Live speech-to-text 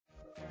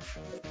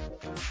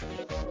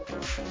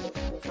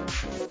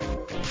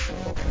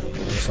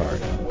Sorry.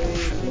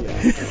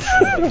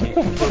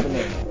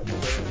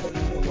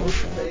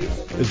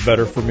 It's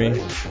better for me.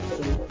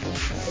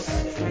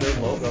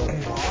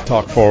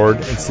 Talk forward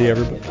and see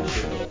everybody.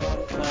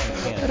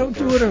 I don't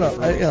do it enough.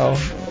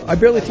 I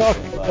barely talk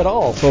at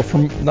all. So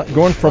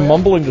going from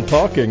mumbling to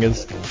talking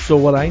is. So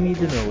what I need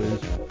to know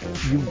is,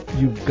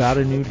 you got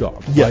a new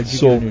dog. Yeah. Why'd you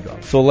get a new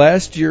dog? So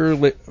last year,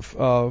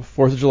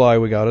 4th of July,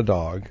 we got a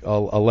dog,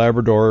 a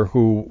Labrador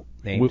who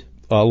named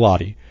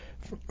Lottie.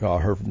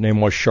 Her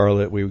name was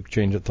Charlotte. We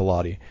changed it to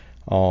Lottie.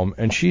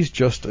 And she's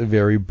just a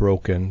very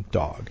broken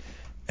dog.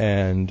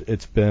 And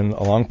it's been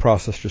a long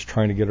process just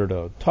trying to get her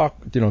to talk,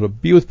 to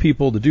be with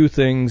people, to do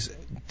things,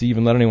 to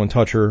even let anyone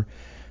touch her.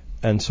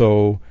 And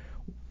so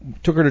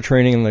took her to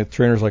training, and the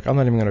trainer's like, I'm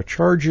not even going to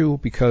charge you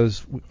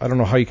because I don't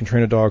know how you can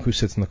train a dog who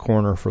sits in the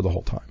corner for the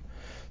whole time.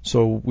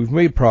 So we've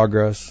made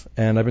progress,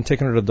 and I've been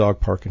taking her to the dog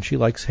park, and she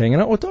likes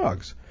hanging out with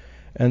dogs.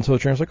 And so the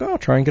trainer's like, I'll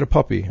try and get a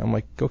puppy. I'm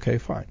like, okay,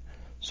 fine.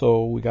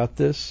 So we got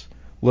this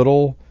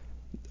little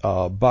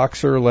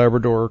boxer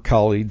Labrador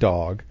Collie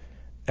dog,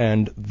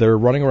 and they're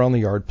running around the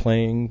yard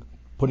playing,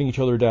 putting each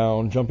other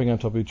down, jumping on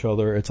top of each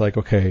other. It's like,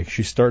 okay,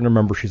 she's starting to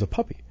remember she's a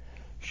puppy.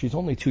 She's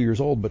only 2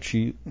 years old, but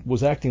she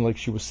was acting like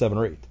she was 7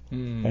 or 8.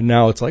 And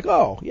now it's like,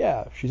 oh,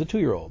 yeah, she's a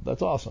 2-year-old.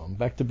 That's awesome.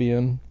 Back to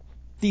being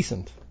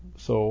decent.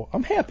 So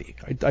I'm happy.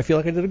 I feel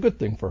like I did a good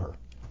thing for her.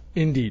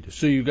 Indeed.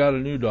 So you got a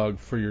new dog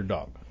for your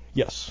dog.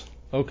 Yes.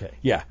 Okay.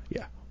 Yeah.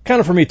 Kind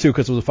of for me, too,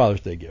 because it was a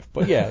Father's Day gift.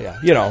 But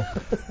yeah.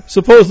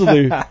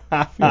 Supposedly,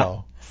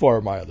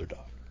 for my other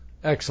dog.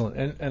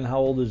 Excellent. And how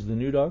old is the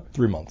new dog?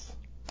 3 months.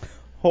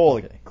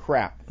 Holy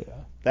crap. Yeah.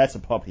 That's a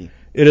puppy.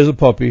 It is a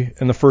puppy,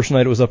 and the first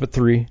night it was up at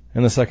 3,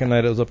 and the second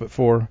night it was up at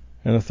 4,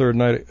 and the third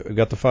night it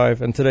got to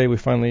 5, and today we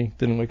finally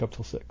didn't wake up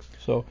till 6.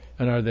 So.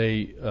 And are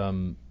they,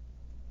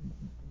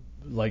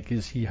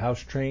 is he house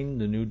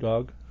trained, the new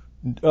dog?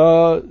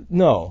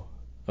 No.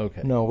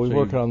 Okay. No, we're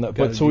working on that.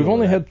 But so we've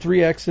only had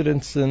 3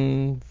 accidents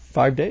in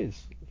 5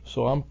 days,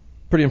 so I'm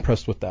pretty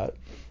impressed with that.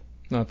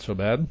 Not so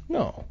bad.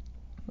 No.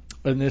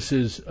 And this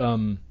is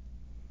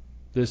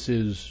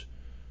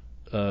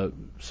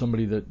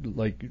somebody that,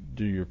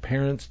 do your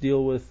parents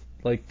deal with,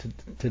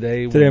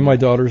 today? Today my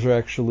daughters are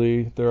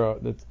actually,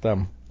 it's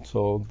them.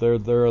 So they're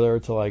there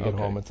till I get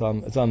home. It's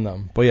on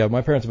them. But yeah,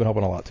 my parents have been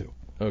helping a lot too.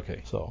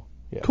 Okay. So,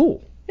 yeah.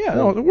 Cool. Yeah,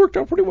 no, it worked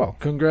out pretty well.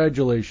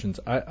 Congratulations.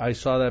 I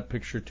saw that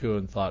picture too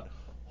and thought,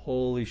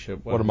 holy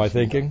shit. What am I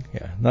thinking?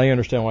 Yeah. Now you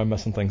understand why I'm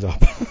messing things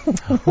up.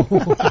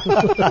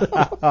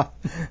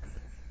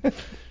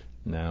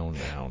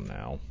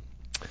 Now.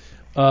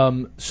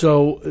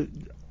 So,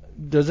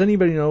 does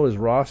anybody know, is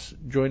Ross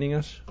joining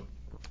us?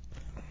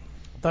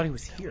 I thought he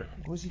was here.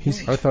 What was he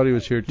doing? I thought he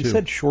was here too. He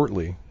said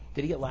shortly.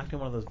 Did he get locked in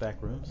one of those back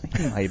rooms?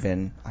 He might have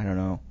been. I don't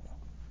know.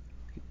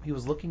 He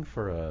was looking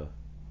for a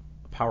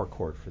power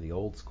cord for the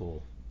old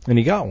school. And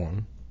he got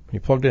one. He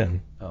plugged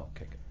in. Oh,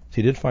 okay, good. So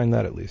he did find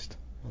that at least.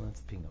 Well, let's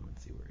ping him and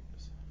see where he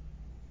is.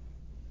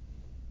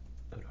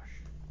 Oh,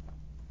 gosh.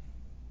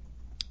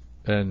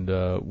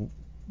 And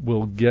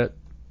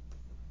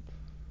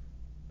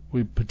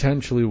we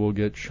potentially will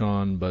get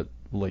Sean, but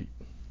late.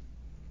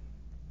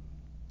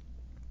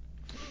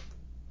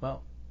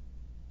 Well,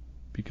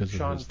 because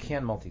Sean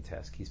can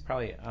multitask. He's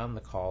probably on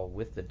the call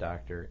with the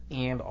doctor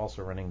and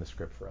also running the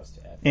script for us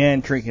to add.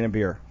 And drinking a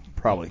beer,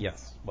 probably.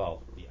 Yes.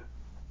 Well, yeah.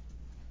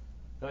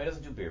 No, he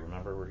doesn't do beer.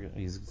 Remember,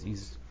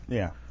 he's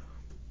yeah.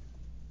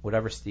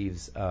 Whatever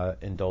Steve's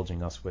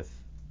indulging us with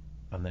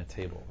on that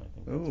table. I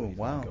think that's what he's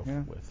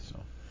gonna go with.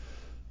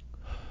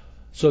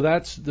 So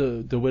that's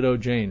the Widow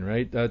Jane,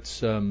 right?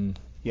 That's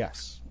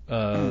yes.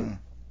 I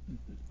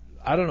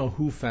don't know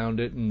who found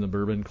it in the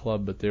Bourbon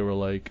Club, but they were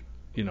like,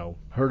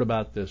 heard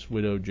about this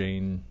Widow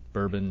Jane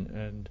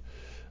bourbon,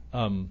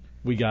 and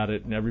we got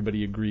it, and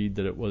everybody agreed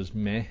that it was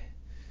meh.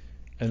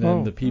 And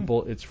then the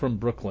people, it's from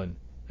Brooklyn,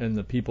 and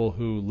the people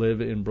who live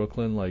in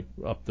Brooklyn, like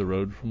up the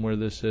road from where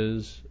this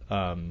is,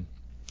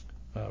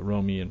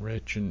 Romy and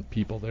Rich and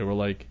people, they were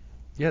like,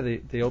 yeah,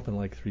 they opened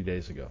like 3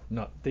 days ago.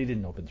 No, they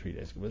didn't open 3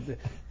 days ago. But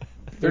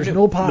there's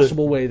no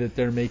possible way that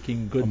they're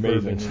making good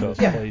bourbon in this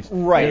place.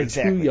 Right, they're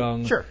exactly. too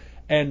young. Sure.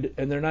 And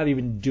they're not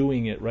even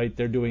doing it right.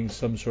 They're doing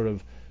some sort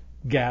of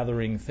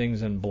gathering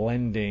things and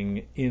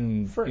blending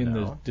in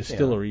the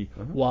distillery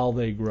while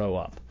they grow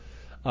up.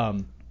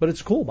 But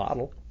it's a cool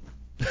bottle.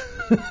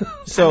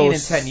 So in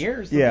 10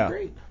 years, that'll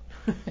be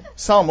great.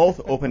 Solemn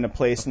Oath opened a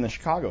place in the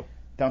Chicago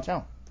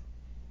downtown.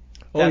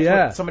 That's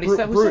what somebody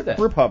said that.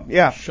 Brew pub,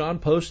 yeah. Sean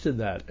posted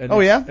that. And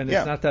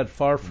it's not that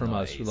far from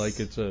us. Like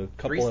it's a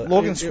couple of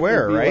Logan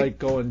Square, it would be right? Like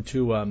going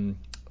to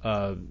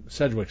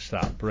Sedgwick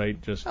stop,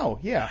 right? Just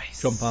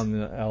jump on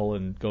the L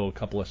and go a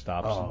couple of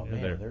stops. Oh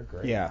man, they're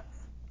great. Yeah.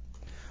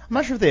 I'm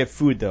not sure if they have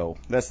food though.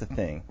 That's the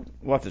thing.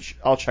 We'll have to.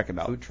 I'll check it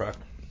out. Food truck,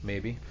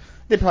 maybe.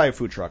 They probably have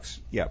food trucks.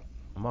 Yeah.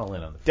 I'm all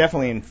in on the food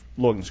definitely in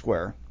Logan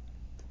Square.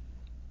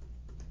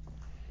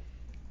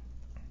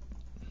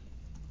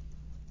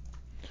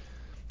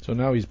 So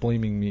now he's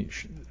blaming me.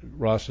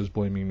 Ross is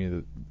blaming me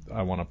that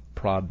I want to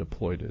prod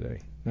deploy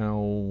today.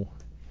 No.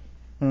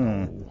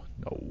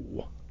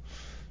 No.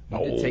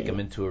 I did take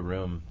him into a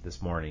room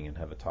this morning and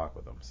have a talk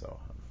with him. So.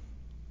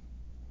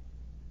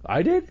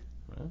 I did?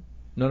 Huh?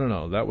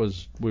 No.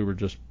 We were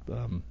just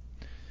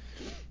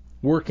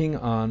working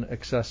on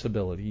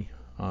accessibility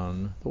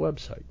on the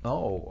website.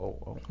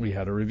 Oh. We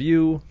had a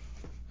review,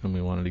 and we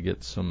wanted to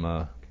get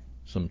some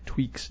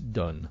tweaks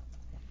done.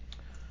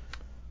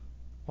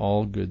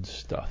 All good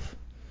stuff.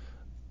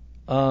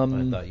 I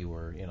thought you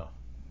were,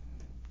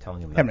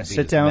 telling him not having to a beat sit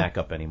his down? back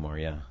up anymore.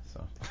 Yeah.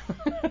 So.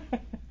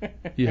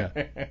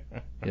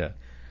 Yeah.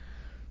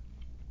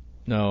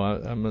 No,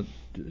 I'm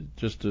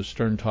just a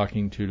stern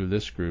talking to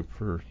this group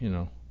for,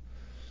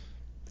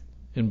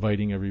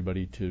 inviting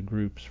everybody to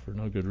groups for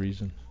no good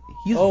reason.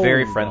 He's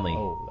very friendly.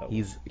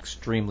 He's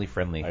extremely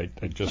friendly. I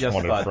just Just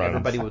wanted thought friends.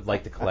 everybody would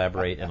like to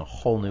collaborate in a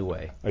whole new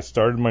way. I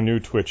started my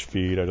new Twitch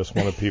feed. I just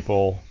wanted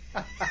people.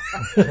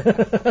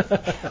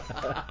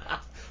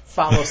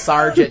 Follow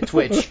Sarge at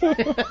Twitch.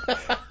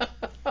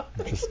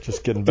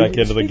 Just getting back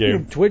into the Speaking game.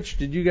 of Twitch,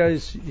 did you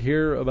guys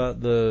hear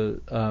about the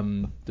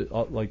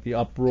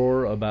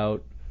uproar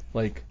about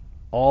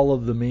all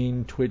of the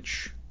main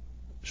Twitch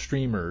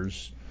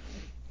streamers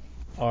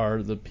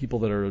are the people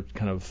that are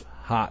kind of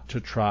hot to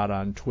trot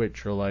on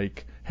Twitch are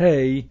like,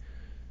 hey,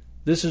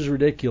 this is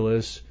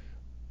ridiculous.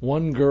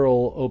 One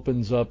girl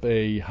opens up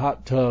a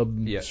hot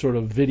tub sort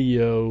of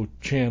video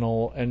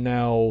channel, and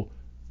now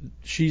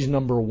she's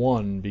number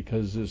one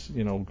because this,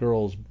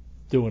 girl's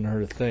doing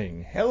her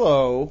thing.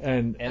 Hello.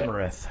 And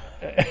Amarith.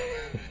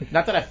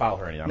 Not that I follow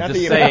her anymore. I'm Not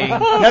just that saying.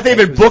 Not that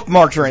even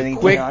bookmarked or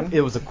anything.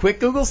 It was a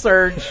quick Google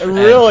search.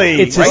 Really?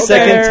 It's Right his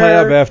second there.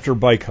 tab after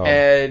Bike Hub.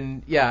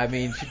 And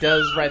she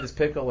does ride this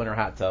pickle in her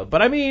hot tub.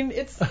 But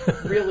it's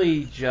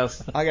really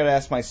just I gotta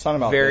ask my son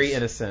about very this.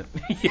 innocent.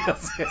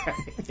 Yes.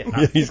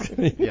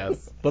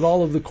 Yes. But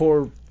all of the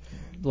core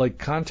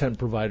content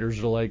providers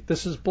are like,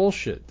 this is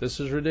bullshit. This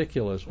is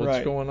ridiculous. What's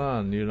Right. going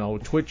on?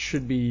 Twitch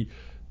should be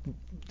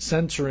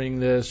censoring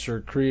this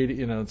or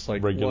creating. It's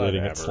like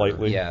regulating whatever. it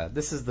slightly. Yeah,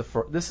 this is the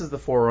for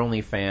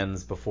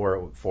OnlyFans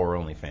before for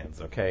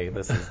OnlyFans. Okay,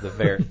 this is the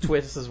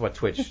Twitch. This is what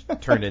Twitch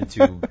turned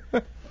into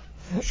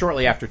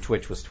shortly after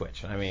Twitch was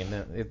Twitch. I mean,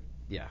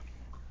 yeah.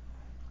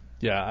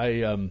 Yeah,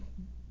 I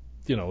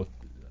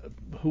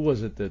who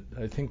was it that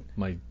I think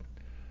my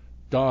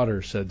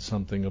daughter said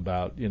something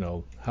about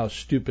how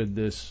stupid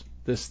this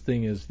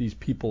thing is. These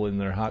people in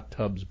their hot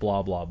tubs,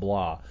 blah blah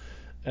blah.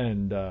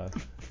 And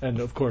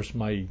of course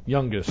my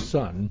youngest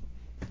son,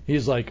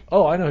 he's like,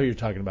 oh, I know who you're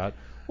talking about.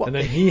 Well, and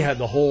then he had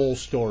the whole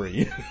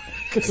story.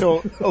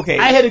 So, okay.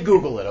 I had to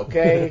Google it,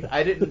 okay?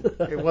 I didn't.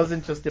 It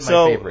wasn't just in my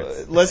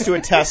favorites. Let's do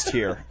a test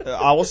here.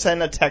 I will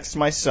send a text to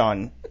my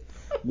son.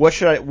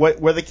 What are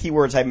the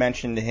keywords I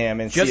mentioned to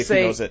him and see if he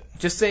knows it?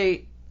 Just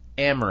say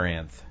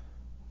Amaranth.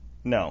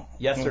 No.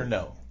 Yes or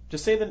no.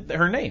 Just say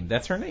her name.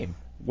 That's her name.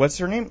 What's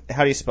her name?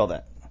 How do you spell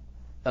that?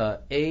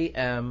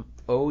 AmouraNth.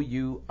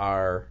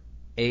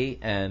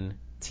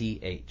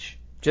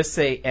 Just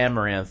say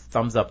Amaranth,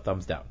 thumbs up,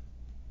 thumbs down,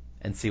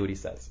 and see what he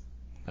says.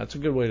 That's a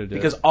good way to do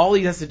Because it. all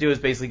he has to do is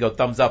basically go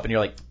thumbs up, and you're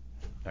like,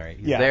 all right,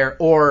 he's there.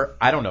 Or,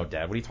 I don't know,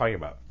 Dad, what are you talking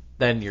about?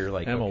 Then you're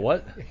like, Emma, okay.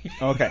 what?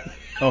 Okay.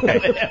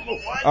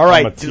 All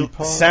right.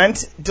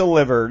 Sent,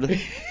 delivered.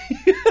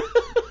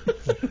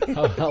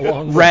 How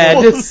long?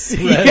 Red.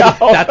 Yeah.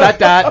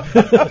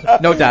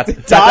 Dot. No dots.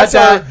 Dots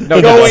are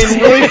no going dots.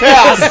 really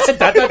fast.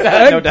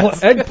 No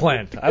dots.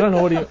 Eggplant. I don't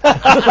know what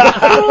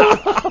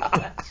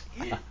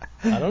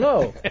I don't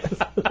know.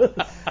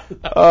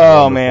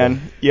 Oh,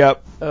 man.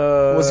 Yep.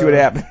 We'll see what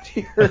happens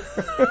here.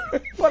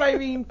 But I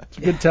mean, It's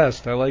a good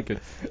test. I like it.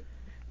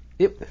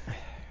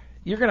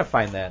 You're going to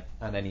find that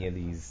on any of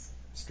these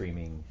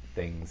streaming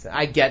things.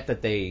 I get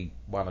that they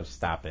want to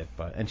stop it,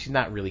 and she's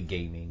not really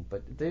gaming,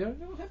 but they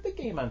don't have the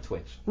game on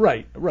Twitch.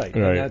 Right.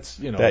 And that's,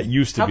 That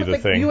used to be the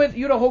thing. You had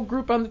a whole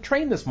group on the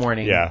train this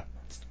morning. Yeah.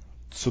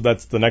 So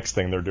that's the next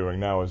thing they're doing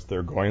now is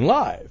they're going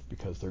live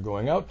because they're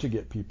going out to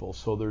get people.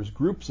 So there's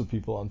groups of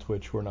people on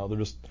Twitch who are now they're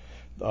just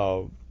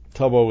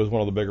Tubbo is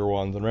one of the bigger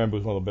ones and Rambo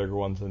is one of the bigger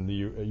ones in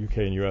the UK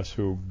and US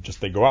who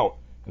just they go out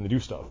and they do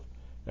stuff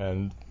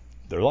and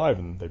they're live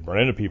and they run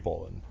into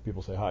people and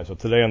people say hi. So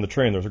today on the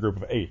train there's a group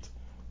of 8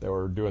 that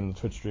were doing the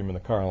Twitch stream in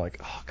the car and I'm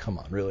like, oh come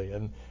on, really?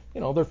 And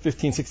they're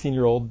 15,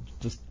 16-year-old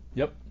just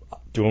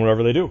doing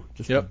whatever they do,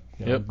 just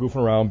goofing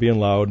around, being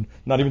loud,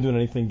 not even doing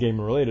anything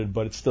gaming related,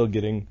 but it's still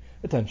getting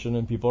attention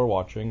and people are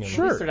watching. And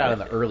Sure. They're out on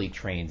the early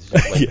trains,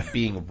 just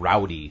being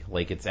rowdy,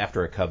 like it's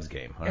after a Cubs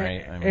game. All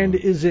right. And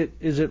is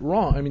it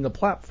wrong? I mean, the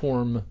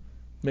platform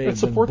may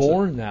have been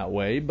born that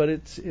way, but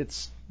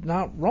it's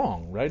not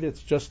wrong, right?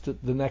 It's just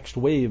the next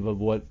wave of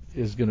what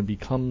is going to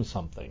become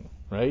something,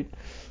 right?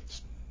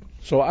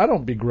 So I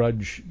don't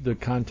begrudge the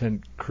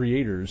content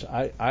creators.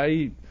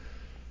 I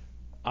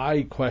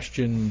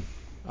question,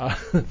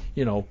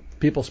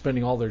 people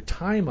spending all their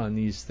time on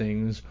these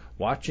things,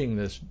 watching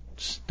this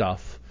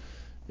stuff.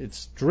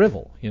 It's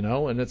drivel,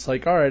 and it's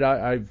like, all right,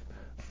 I've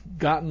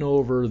gotten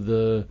over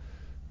the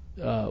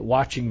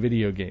watching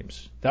video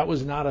games. That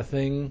was not a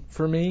thing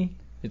for me.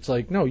 It's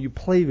like, no, you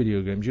play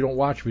video games. You don't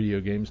watch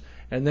video games.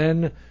 And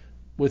then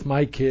with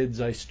my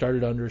kids, I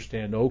started to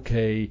understand,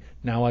 okay,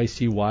 now I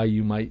see why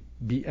you might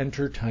be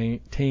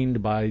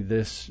entertained by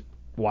this,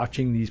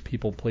 watching these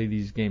people play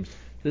these games.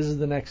 This is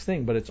the next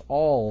thing, but it's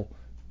all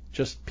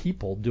just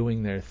people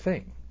doing their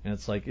thing. And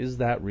it's like, is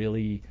that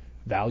really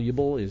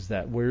valuable? Is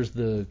that, where's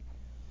the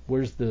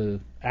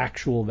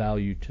actual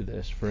value to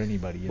this for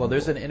anybody? Well,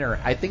 there's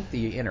I think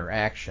the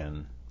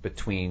interaction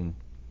between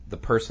the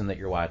person that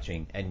you're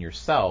watching and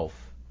yourself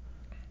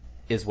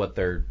is what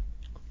they're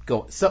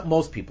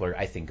most people are,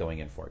 I think, going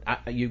in for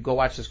it. You go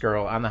watch this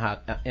girl in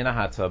a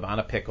hot tub on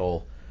a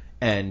pickle,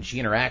 and she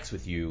interacts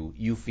with you.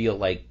 You feel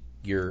like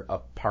you're a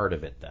part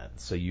of it then.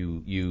 So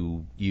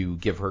you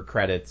give her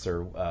credits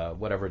or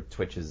whatever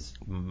Twitch's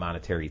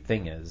monetary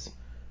thing is.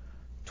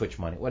 Twitch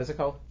money. What is it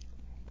called?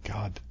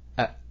 God.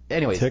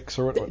 Anyways, ticks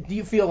or what? Do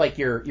you feel like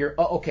you're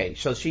okay?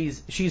 So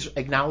she's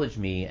acknowledged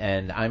me,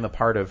 and I'm a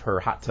part of her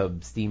hot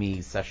tub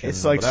steamy session.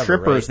 It's like whatever,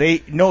 strippers.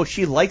 Right?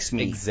 She likes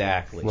me.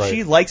 Exactly. Right.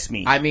 She likes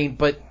me. I mean,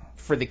 but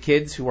for the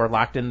kids who are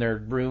locked in their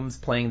rooms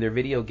playing their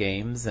video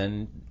games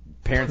and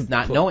parents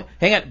not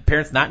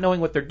knowing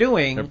what they're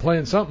doing, They're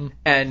playing something.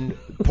 and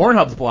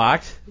Pornhub's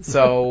blocked.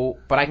 So,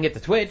 but I can get to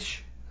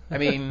Twitch. I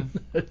mean,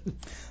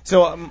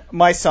 So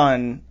my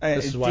son,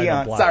 This is why I don't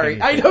Dion. block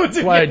sorry, anything. I know.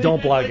 That's why I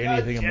don't block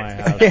anything in my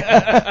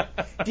house.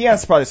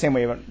 Dion's probably the same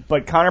way,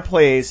 but Connor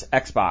plays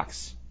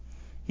Xbox.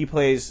 He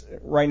plays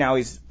right now.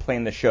 He's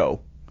playing the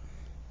show,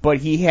 but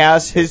he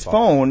has his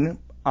phone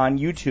on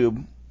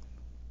YouTube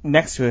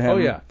next to him. Oh,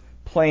 yeah.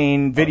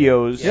 Playing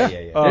videos Yeah.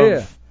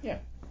 of Yeah.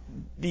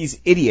 these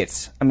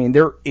idiots. I mean,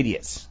 they're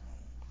idiots.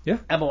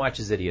 Emma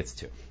watches idiots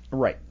too.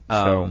 Right.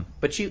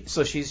 But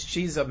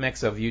she's a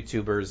mix of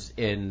YouTubers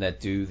in that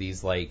do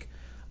these like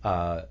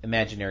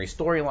imaginary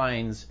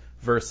storylines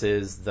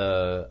versus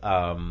the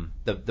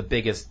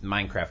biggest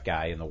Minecraft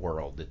guy in the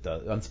world that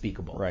does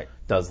Unspeakable. Right.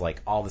 Does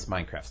like all this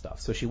Minecraft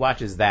stuff. So she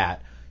watches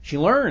that. She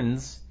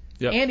learns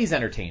Yep. and he's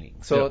entertaining.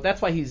 So Yep.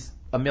 that's why he's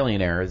a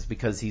millionaire, is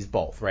because he's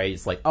both, right?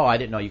 It's like, oh, I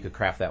didn't know you could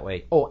craft that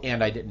way. Oh,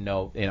 and I didn't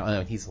know,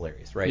 and he's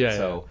hilarious, right? Yeah,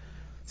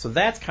 so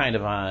that's kind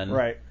of on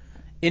Right.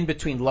 in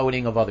between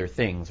loading of other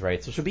things,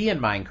 right? So she'll be in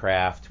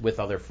Minecraft with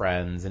other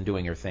friends and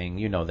doing her thing,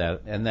 you know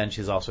that. And then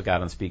she's also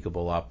got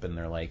Unspeakable up, and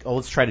they're like, oh,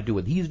 let's try to do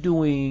what he's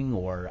doing,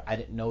 or I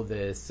didn't know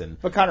this. And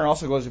But Connor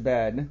also goes to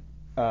bed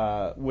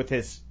with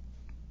his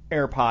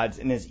AirPods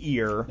in his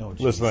ear,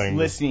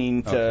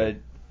 listening to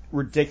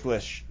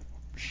ridiculous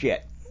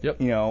shit. Yep.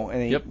 You know, and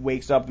then he Yep.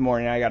 wakes up in the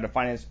morning, and I got to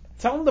find his.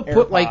 tell him to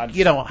put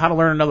AirPods. how to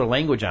learn another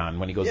language on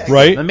when he goes to sleep.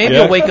 Right. And maybe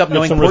Yeah. he'll wake up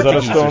knowing Some Rosetta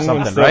Portuguese or Stone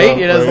something, instead right? of-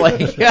 You know,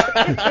 right.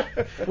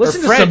 it's like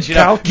Listen or to French, some you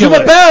know. calculus.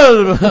 Je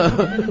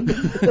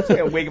m'appelle. He's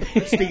gonna wake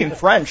up speaking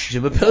French. Je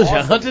m'appelle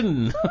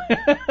Jonathan.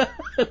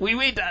 Oui,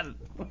 oui, done.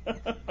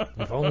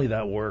 If only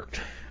that worked.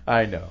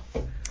 I know.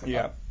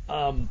 Yeah.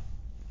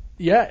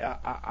 Yeah,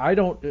 I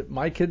don't.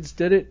 My kids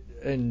did it,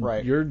 and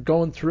Right. you're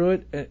going through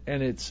it,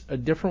 and it's a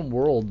different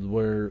world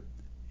where,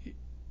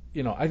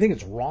 you know, I think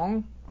it's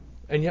wrong,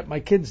 and yet my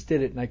kids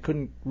did it, and I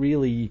couldn't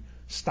really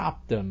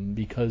stop them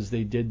because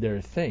they did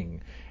their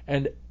thing.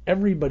 And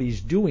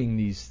everybody's doing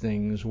these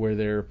things where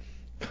there's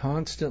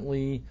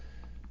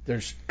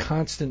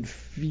constant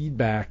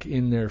feedback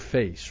in their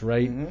face,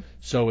 right? Mm-hmm.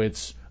 So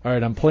it's, all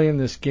right, I'm playing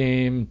this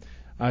game.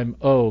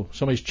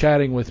 Somebody's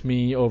chatting with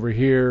me over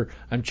here.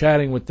 I'm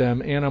chatting with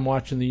them, and I'm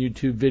watching the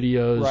YouTube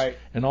videos, Right.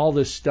 and all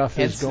this stuff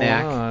And is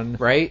snack, going on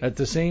right? at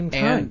the same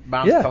time. And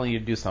mom's yeah. telling you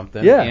to do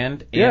something. Yeah.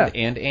 And.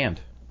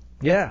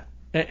 Yeah,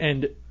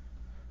 and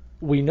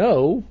we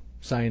know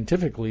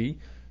scientifically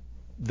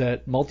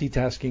that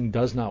multitasking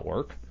does not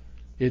work.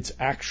 It's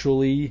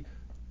actually,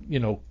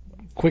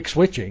 quick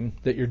switching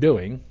that you're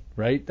doing,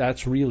 right?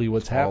 That's really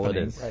what's All it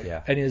happening. is. Right.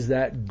 Yeah. And is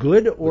that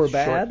good or With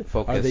short bad?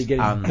 focus Are they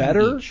getting on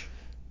better? each.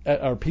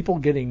 Are people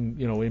getting,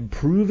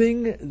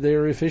 improving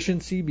their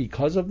efficiency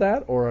because of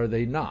that, or are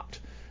they not?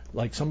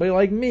 Like somebody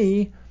like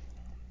me,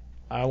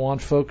 I want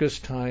focus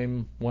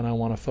time when I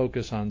want to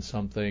focus on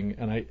something,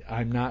 and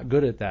I'm not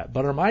good at that.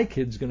 But are my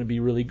kids going to be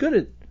really good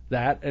at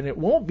that, and it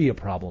won't be a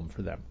problem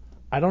for them?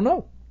 I don't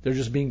know. They're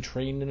just being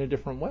trained in a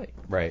different way.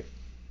 Right.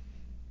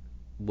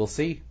 We'll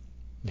see.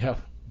 Yeah.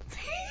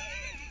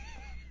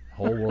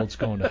 Whole world's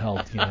going to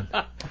hell, Ken.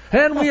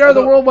 And we are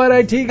the Worldwide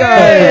IT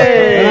Guys.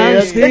 And I'm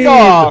let's Steve. kick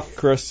off.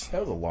 Chris. That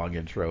was a long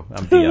intro.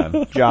 I'm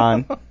Dion.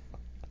 John.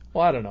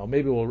 Well, I don't know.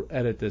 Maybe we'll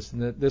edit this,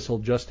 and this will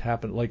just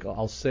happen. Like,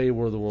 I'll say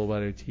we're the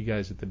Worldwide IT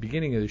Guys at the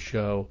beginning of the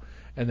show,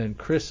 and then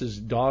Chris's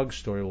dog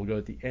story will go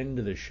at the end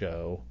of the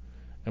show,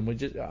 and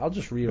I'll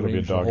just It'll be a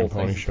rearrange the dog whole and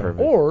pony thing.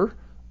 show.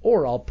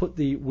 Or I'll put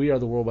the We Are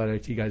the Worldwide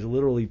IT Guys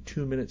literally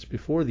 2 minutes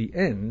before the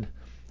end,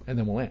 and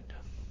then we'll end.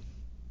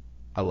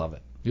 I love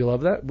it. Do you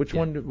love that? Which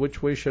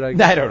way should I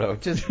go? I don't know.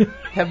 Just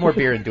have more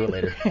beer and do it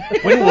later.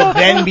 When will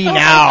then be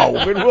now?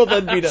 When will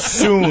that be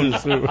Soon.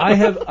 I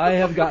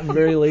have gotten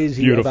very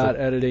lazy Beautiful. about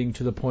editing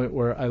to the point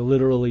where I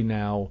literally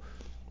now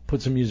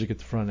put some music at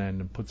the front end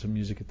and put some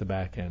music at the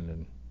back end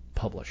and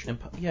publish it.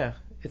 Yeah,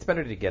 it's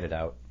better to get it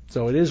out.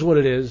 So it is what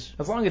it is.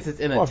 As long as it's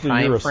in a After a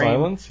time year of frame.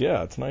 silence,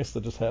 yeah, it's nice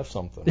to just have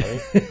something,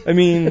 right? I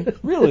mean,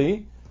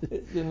 really,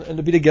 and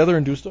to be together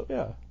and do stuff,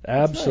 yeah.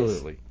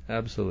 Absolutely,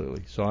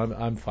 absolutely. So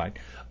I'm fine.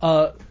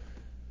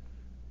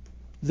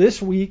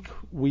 This week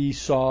we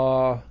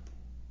saw,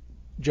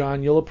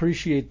 John, you'll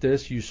appreciate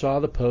this. You saw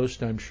the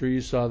post. I'm sure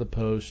you saw the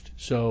post.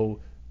 So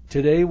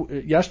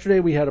yesterday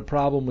we had a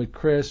problem with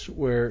Chris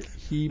where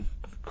he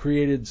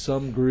created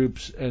some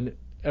groups and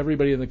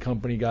everybody in the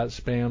company got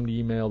spammed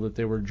email that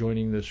they were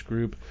joining this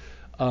group.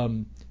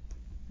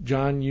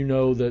 John, you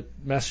know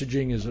that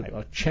messaging is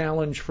a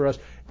challenge for us.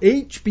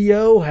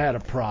 HBO had a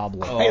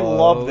problem. I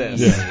love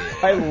this. Yeah.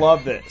 I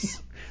love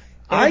this.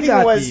 And I the thing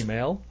got was, the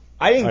email.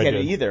 I didn't get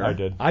did. it either. I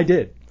did. I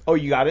did. Oh,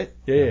 you got it?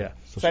 Yeah.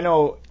 So I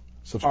know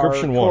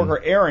Subscription our one.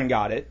 coworker Aaron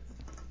got it.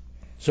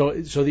 So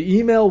the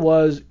email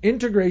was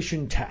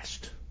integration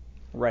test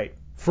Right.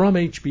 from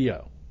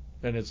HBO.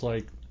 And it's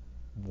like,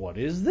 what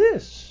is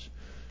this?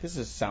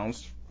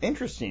 Sounds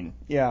interesting.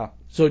 Yeah.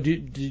 So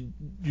did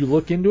you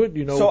look into it? Do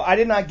you know? So I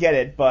did not get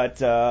it,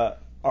 but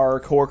our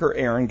coworker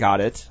Aaron got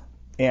it,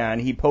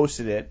 and he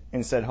posted it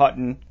and said,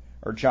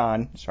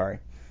 John, sorry.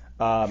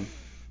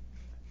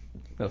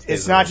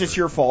 It's not just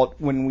your fault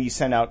when we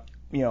send out,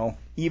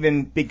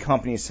 even big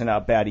companies send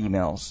out bad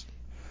emails.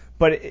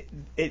 But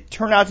it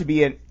turned out to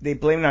be they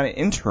blamed it on an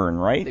intern,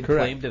 right? They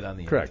Correct. blamed it on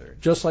the Correct. intern.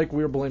 Just like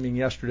we were blaming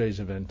yesterday's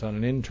event on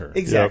an intern.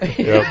 Exactly.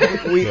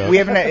 Yep. We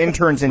haven't had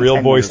interns in Real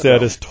 10 boy years,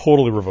 status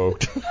totally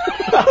revoked.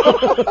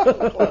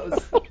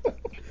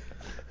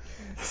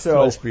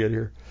 So Nice to be in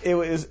here. it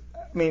was.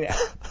 I mean,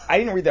 I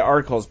didn't read the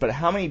articles, but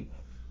how many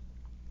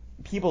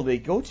people did they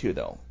go to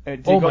though?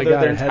 Did Oh they go my to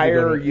God! their it had to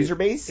entire go to- user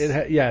base? It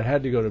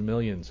had to go to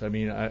millions. I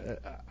mean,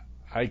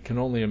 I can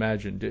only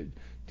imagine.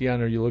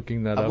 Deanna, are you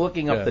looking that up? I'm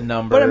looking up Yeah. the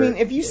number. But I mean,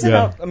 if you send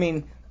Yeah. out,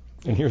 And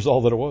here's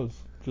all that it was.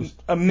 Just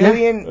a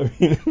million. I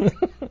mean,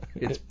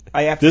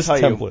 I have to This tell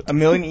template. you, a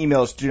million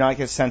emails do not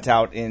get sent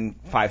out in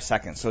 5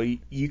 seconds. So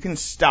you can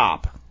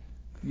stop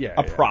Yeah.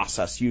 a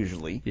process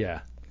usually, Yeah.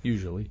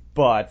 Usually.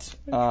 but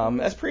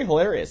that's pretty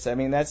hilarious. I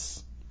mean,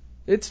 that's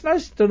It's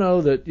nice to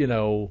know that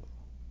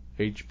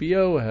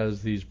HBO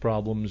has these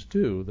problems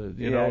too.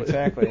 That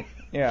exactly.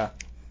 Yeah,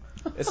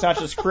 it's not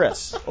just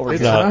Chris over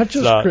It's here. not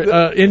just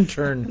not.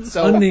 intern,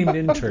 So- unnamed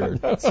intern.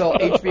 So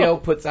HBO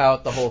puts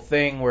out the whole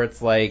thing where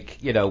it's like,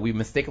 we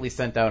mistakenly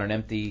sent out an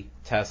empty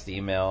test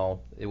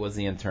email. It was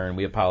the intern.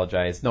 We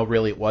apologize. No,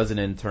 really, it was an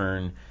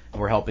intern,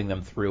 and we're helping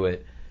them through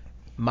it.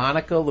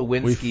 Monica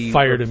Lewinsky We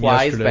fired him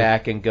replies yesterday.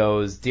 back and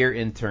goes, "Dear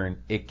intern,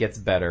 it gets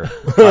better."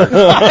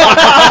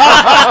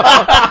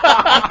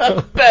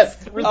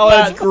 Best response Oh,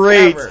 that's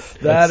great. ever.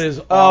 That is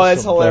awesome. Oh,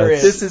 that's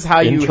hilarious. This is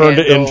how you Intern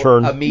to handle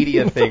intern. a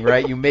media thing,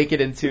 right? You make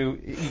it into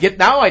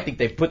now. I think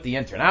they've put the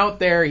intern out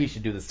there. He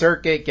should do the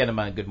circuit, get him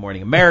on Good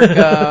Morning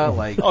America.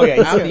 Oh,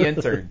 yeah, I'm he's- the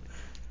intern.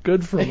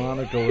 Good for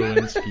Monica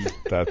Lewinsky.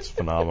 that's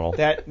phenomenal.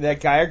 That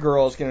guy or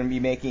girl is going to be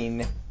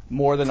making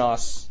more than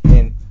us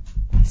in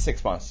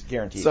 6 months,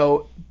 guaranteed.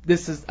 So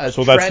this is a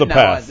So trend that's the now.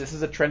 path. This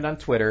is a trend on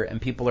Twitter,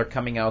 and people are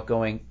coming out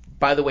going,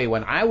 by the way,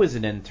 when I was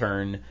an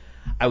intern,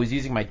 I was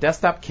using my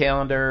desktop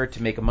calendar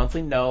to make a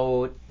monthly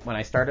note when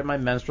I started my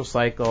menstrual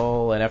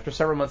cycle, and after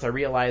several months I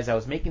realized I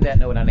was making that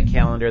note on a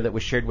calendar that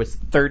was shared with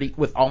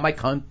all my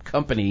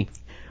company,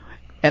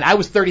 and I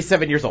was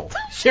 37 years old,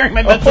 sharing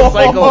my menstrual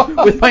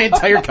cycle with my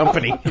entire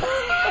company.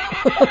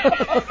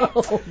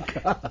 Oh,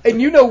 God.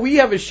 And we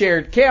have a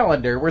shared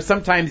calendar where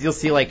sometimes you'll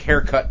see like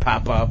haircut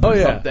pop up or Oh,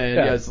 yeah. something.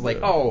 Yeah. It's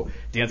like, oh,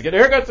 Dan's getting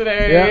a haircut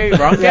today. Yeah.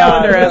 Wrong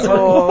calendar,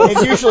 asshole.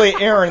 it's usually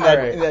Aaron All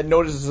right. that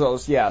notices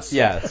those. Yes.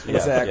 Yes,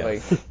 Exactly.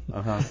 Yes.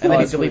 Uh-huh. And Oh, then he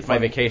that's pretty deletes my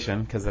funny.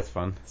 vacation because that's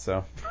fun.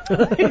 So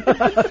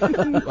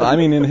Well, I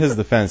mean, in his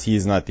defense,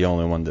 he's not the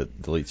only one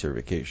that deletes your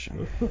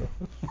vacation.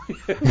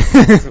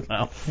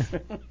 well,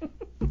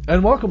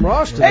 And welcome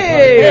Ross to the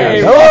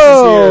Hey! podcast.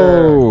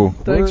 Hello!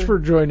 Thanks for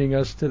joining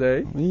us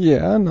today.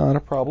 Yeah, not a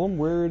problem.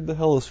 Where the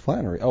hell is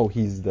Flannery? Oh,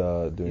 he's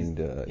doing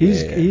the...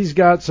 He's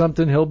got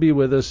something. He'll be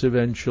with us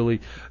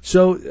eventually.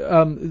 So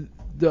the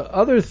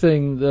other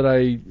thing that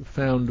I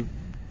found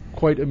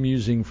quite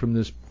amusing from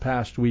this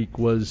past week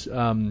was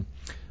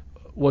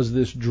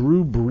this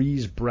Drew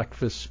Brees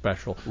breakfast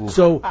special.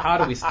 So how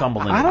do we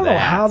stumble into that? I don't know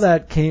how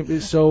that came.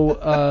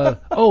 So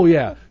oh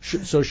yeah.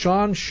 So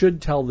Sean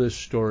should tell this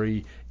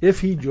story. If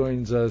he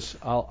joins us,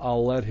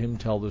 I'll let him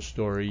tell the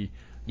story.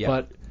 Yeah.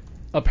 But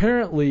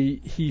apparently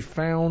he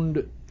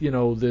found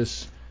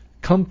this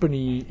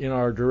company in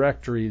our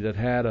directory that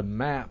had a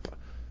map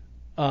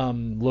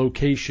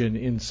location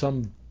in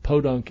some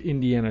podunk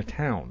Indiana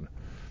town,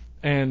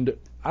 and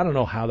I don't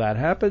know how that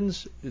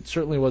happens. It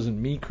certainly wasn't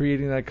me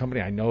creating that company.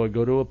 I know I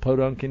go to a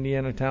podunk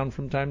Indiana town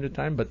from time to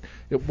time, but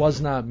it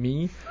was not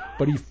me.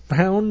 But he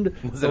found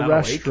Was it a on a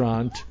lake?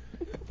 restaurant.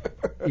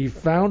 He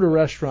found a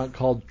restaurant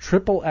called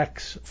Triple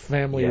X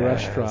Family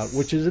Yes. Restaurant,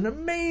 which is an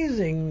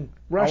amazing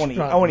I restaurant.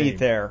 want to name. eat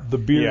there. The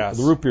beer, Yes.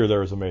 the root beer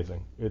there is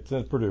amazing. It's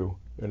in Purdue,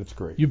 and it's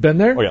great. You've been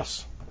there? Oh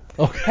yes.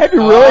 Have you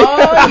really?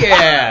 Oh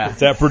yeah.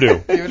 It's at Purdue.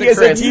 Give it He has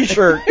a Chris.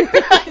 T-shirt.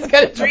 He's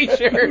got a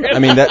T-shirt. I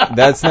mean,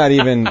 that's not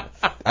even.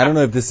 I don't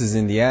know if this is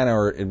Indiana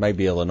or it might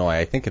be Illinois.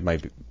 I think it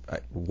might be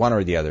one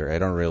or the other. I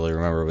don't really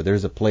remember. But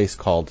there's a place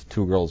called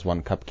Two Girls,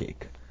 One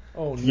Cupcake.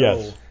 Oh no.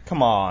 Yes.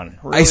 Come on.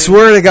 I Really?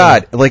 swear to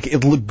God,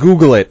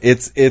 Google it.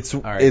 It's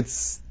right.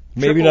 it's.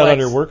 Maybe Triple not on X.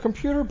 your work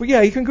computer, but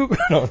yeah, you can Google.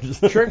 No, just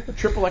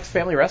Triple X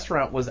Family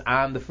Restaurant was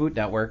on the Food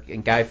Network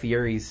in Guy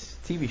Fieri's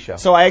TV show.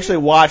 So I actually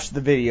watched the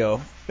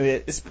video.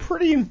 It's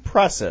pretty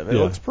impressive. It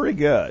Yeah. looks pretty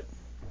good.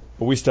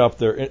 But we stop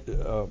there. One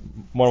of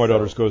my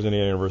daughters goes to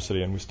Indiana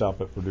University, and we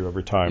stop at Purdue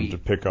every time to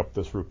pick up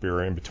this root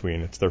beer in between.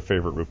 It's their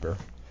favorite root beer.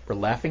 We're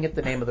laughing at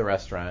the name of the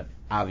restaurant.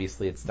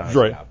 Obviously, it's done.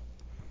 Right.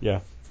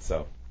 Yeah,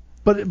 So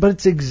But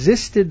it's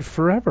existed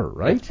forever,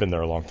 right? it's been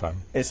there a long time.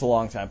 It's a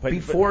long time. But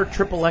before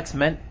Triple X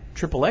meant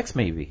Triple X,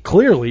 maybe.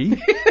 Clearly.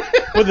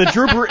 but the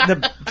Drew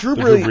Drew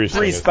Brees Brees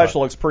thing is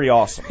special looks pretty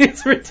awesome.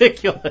 It's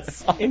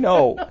ridiculous. I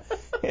know.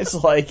 It's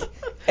like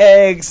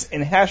eggs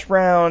and hash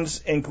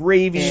browns and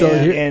gravy So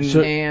here- and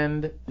so-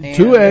 And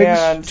Two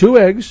and-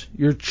 eggs,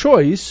 your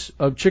choice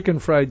of chicken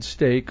fried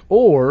steak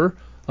or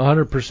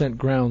 100%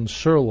 ground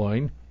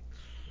sirloin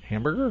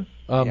hamburger,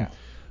 Yeah.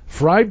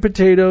 fried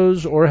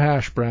potatoes or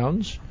hash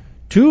browns,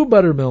 2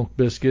 buttermilk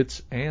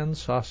biscuits, and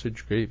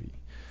sausage gravy.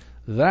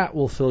 That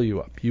will fill you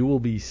up. You will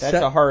be set.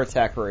 that's a heart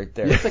attack right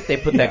there. It's like they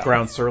put that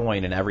ground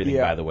sirloin in everything,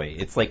 Yeah. by the way.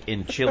 It's like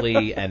in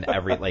chili and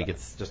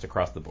it's just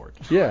across the board.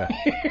 Yeah.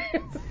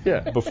 Yeah.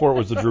 Before it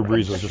was the Drew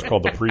Brees, it was just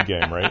called the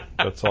pregame, right?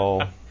 That's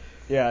all.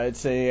 Yeah,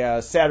 it's a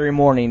Saturday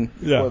morning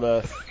Yeah. for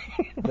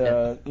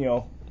the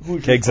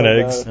Hoosiers Eggs and play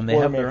the eggs. And they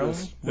have their own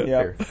Boilermakers. root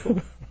Yeah.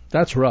 beer.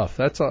 That's rough.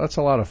 That's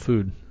a lot of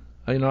food.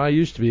 I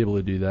used to be able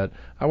to do that.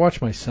 I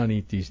watch my son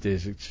eat these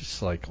days. It's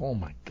just like, oh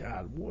my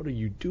God, what are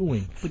you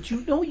doing? But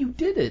you know you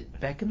did it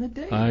back in the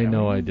day. I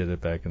know I did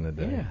it back in the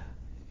day.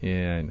 Yeah.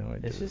 Yeah, I know I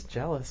did. It's just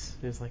jealous.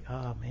 It's like,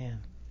 oh man,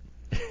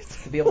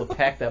 to be able to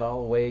pack that all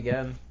away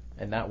again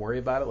and not worry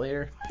about it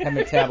later. And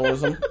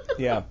metabolism.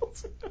 Yeah.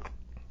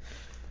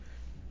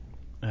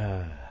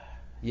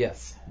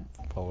 Yes.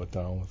 Pull it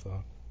down with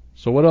a.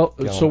 So what else?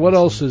 Gallon So what of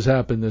else has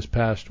happened this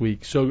past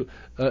week? So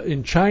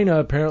in China,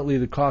 apparently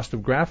the cost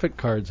of graphic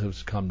cards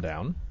has come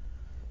down.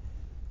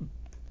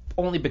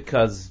 Only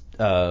because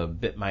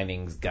bit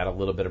mining's got a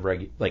little bit of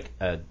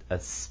a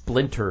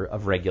splinter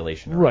of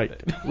regulation around Right,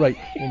 it. right.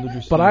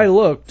 But I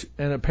looked,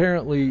 and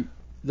apparently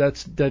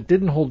that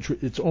didn't hold true.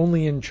 It's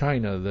only in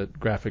China that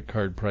graphic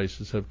card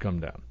prices have come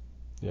down.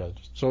 Yeah,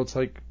 just So it's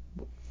like,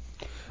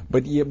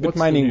 But yeah, bit what's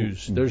mining. the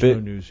news? There's no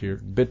news here.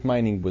 Bit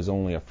mining was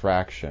only a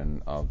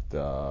fraction of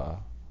the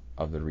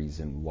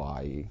reason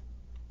why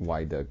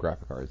the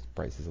graphic cards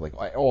prices, like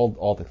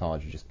all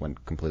technology, just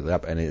went completely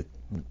up, and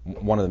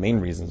one of the main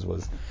reasons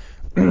was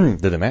the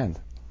demand.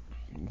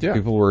 Yeah.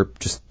 People were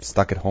just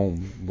stuck at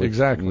home with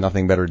Exactly.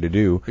 nothing better to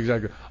do.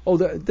 Exactly. Oh,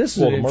 this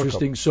is Well, the markup.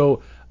 interesting.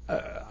 So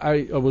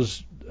I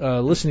was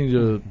listening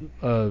to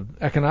an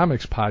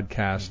economics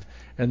podcast,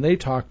 and they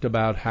talked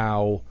about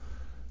how,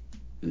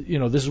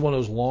 this is one of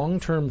those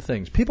long-term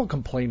things. People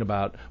complain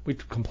about, we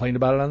complained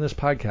about it on this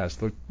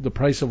podcast, the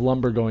price of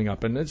lumber going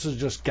up, and this is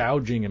just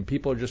gouging, and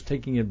people are just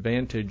taking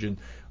advantage. And,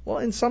 well,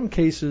 in some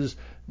cases,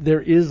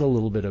 there is a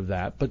little bit of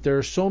that, but there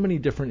are so many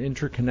different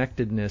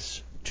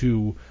interconnectedness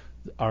to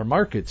our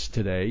markets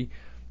today.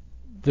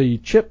 The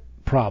chip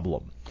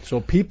problem.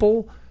 So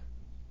people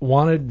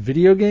wanted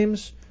video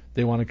games,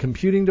 they wanted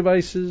computing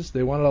devices,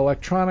 they wanted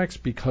electronics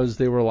because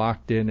they were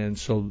locked in, and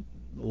so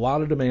a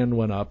lot of demand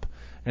went up,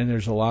 and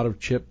there's a lot of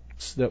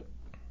chips that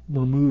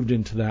were moved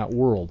into that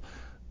world.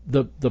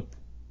 The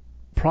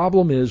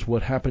problem is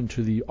what happened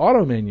to the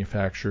auto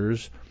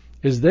manufacturers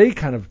is they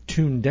kind of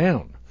tuned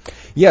down.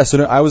 Yeah,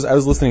 so I was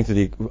listening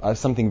to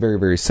something very,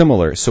 very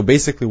similar. So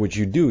basically, what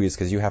you do is,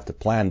 because you have to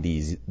plan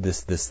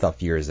this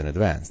stuff years in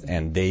advance,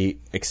 and they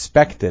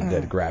expected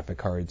that graphic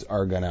cards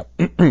are gonna,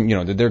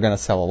 that they're gonna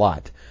sell a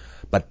lot,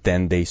 but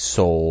then they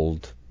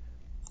sold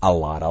a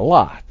lot,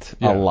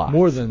 Yeah, a lot,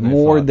 more than they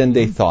thought. than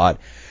they thought.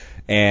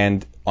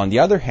 And on the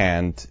other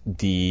hand,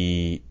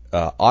 the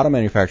auto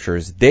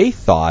manufacturers, they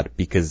thought,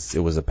 because it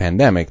was a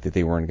pandemic, that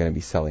they weren't going to be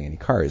selling any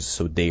cars,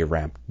 so they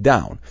ramped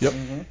down. Yep.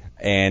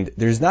 And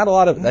there's not a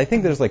lot of, I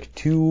think there's like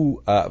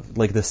two,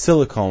 like the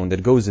silicone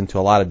that goes into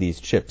a lot of these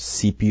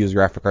chips, CPUs,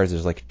 graphic cards,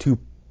 there's like two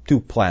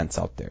plants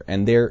out there.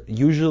 And they're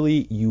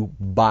usually, you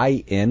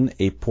buy in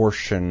a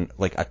portion,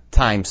 like a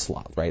time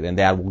slot, right? And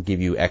that will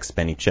give you X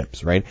many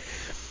chips, right?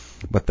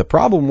 But the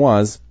problem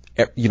was,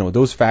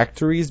 those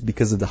factories,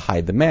 because of the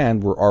high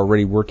demand, were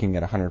already working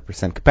at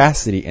 100%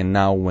 capacity. And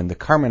now when the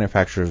car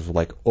manufacturers were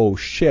like, oh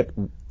shit,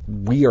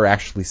 we are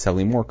actually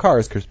selling more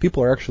cars because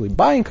people are actually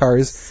buying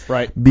cars.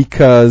 Right.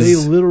 Because They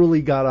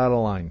literally got out of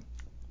line.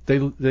 They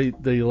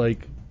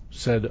like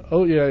said,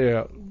 "Oh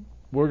yeah,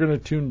 we're going to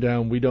tune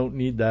down. We don't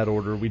need that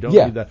order. We don't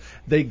Yeah. need that."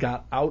 They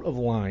got out of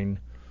line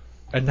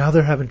And now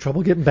they're having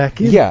trouble getting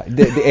back in. Yeah,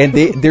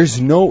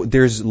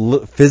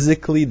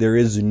 physically there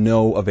is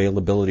no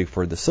availability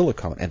for the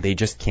silicone, and they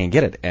just can't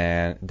get it.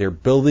 And they're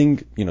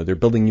building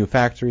new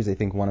factories. I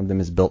think one of them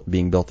is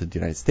being built in the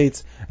United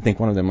States. I think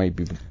one of them might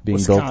be being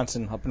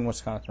Wisconsin, up in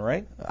Wisconsin,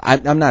 right?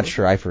 I'm not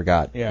sure. I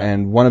forgot. Yeah.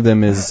 And one of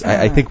them is,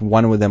 I think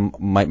one of them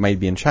might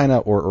be in China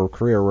or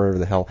Korea or wherever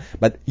the hell.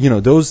 But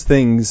those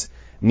things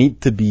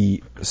need to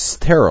be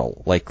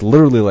sterile, like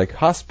literally like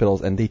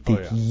hospitals, and they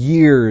take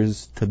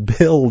years to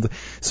build.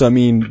 So, I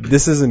mean,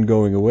 this isn't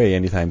going away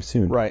anytime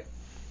soon. Right.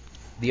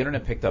 The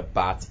internet picked up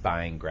bots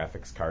buying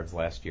graphics cards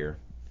last year.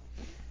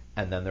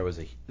 And then there was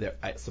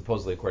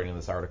supposedly, according to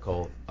this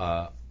article,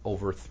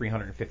 over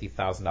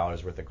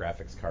 $350,000 worth of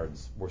graphics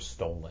cards were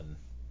stolen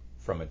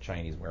from a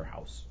Chinese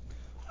warehouse.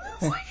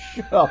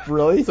 Shut up,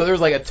 really? So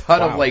there's like a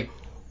ton of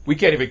we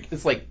can't even,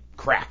 it's like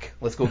crack.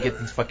 Let's go get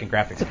these fucking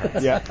graphics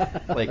cards. Yeah.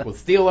 Like, we'll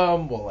steal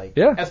them, we'll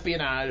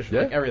espionage,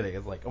 like everything.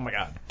 It's like, oh my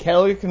god.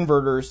 Catalytic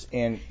converters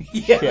and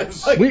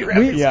chips. Like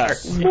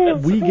graphics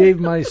cards. We gave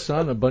my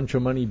son a bunch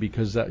of money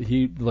because they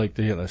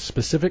had a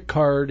specific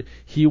card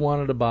he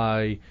wanted to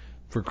buy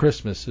for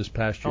Christmas this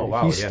past year. Oh,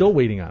 wow, He's still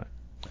waiting on it.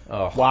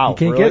 Oh, wow. He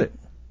can't really? get it.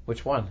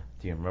 Which one?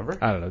 Do you remember?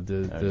 I don't know,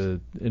 the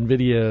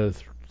NVIDIA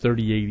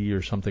 3080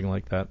 or something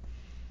like that.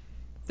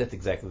 That's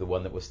exactly the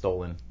one that was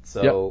stolen.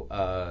 So,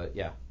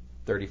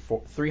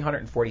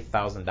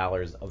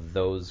 $340,000 of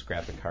those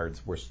graphic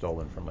cards were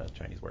stolen from a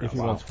Chinese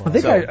warehouse.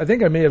 I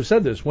think I may have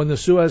said this when the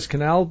Suez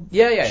Canal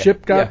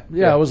ship got.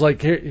 I was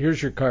like,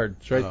 here's your card.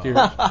 It's right there.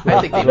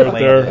 I think they Right blamed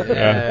there. it.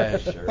 Yeah,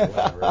 sure,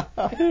 whatever.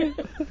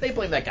 They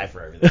blame that guy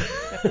for everything.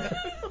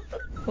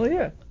 Well,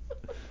 yeah.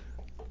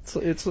 It's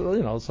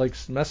it's like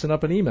messing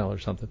up an email or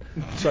something.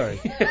 Sorry.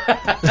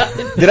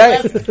 Did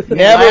I?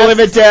 Never live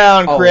it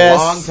down, Chris. A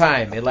long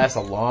time. It lasts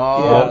a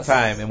long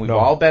time, and we've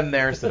all been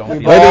there, so don't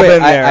feel By the all way,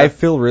 been there. I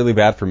feel really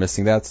bad for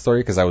missing that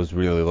story because I was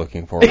really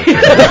looking forward to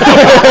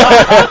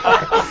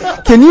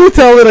it. Can you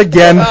tell it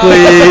again,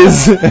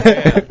 please?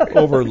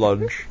 Over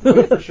lunch.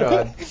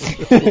 Sean.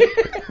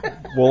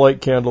 We'll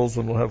light candles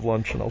and we'll have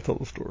lunch and I'll tell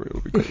the story.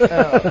 It'll be great.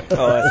 Oh,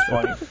 that's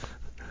funny.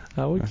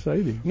 How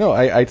exciting. No,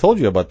 I told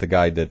you about the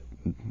guy that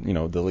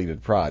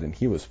deleted prod, and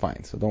he was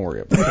fine. So don't worry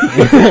about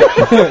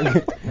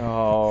it.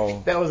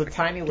 Oh. That was a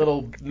tiny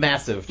little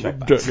massive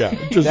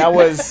checkbox. That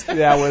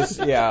was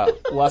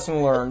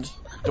lesson learned.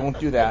 Don't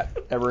do that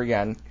ever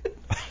again.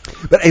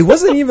 But it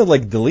wasn't even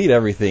like delete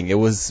everything. It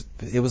was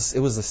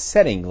a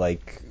setting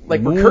like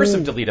move,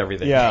 recursive delete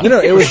everything. Yeah.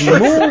 No, it was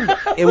move.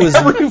 It was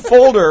Every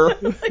folder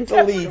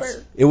delete.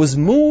 It was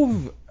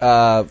move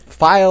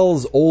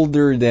files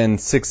older than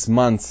 6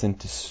 months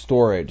into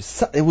storage.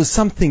 It was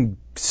something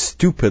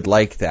stupid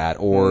like that,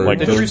 or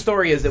the true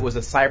story is it was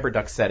a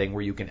CyberDuck setting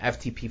where you can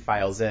FTP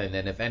files in,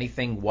 and if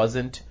anything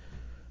wasn't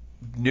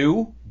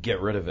new,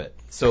 get rid of it.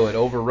 So it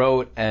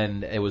overwrote,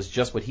 and it was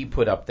just what he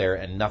put up there,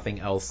 and nothing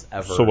else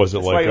ever. So was it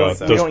like, why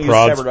does we don't use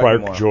prod CyberDuck spark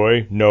anymore.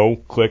 joy? No,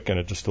 click, and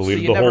it just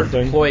deleted the whole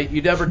thing?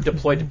 You never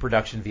deployed to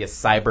production via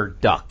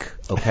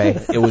CyberDuck. okay,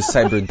 it was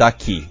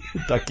CyberDucky.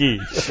 Ducky.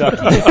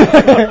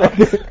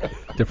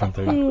 Different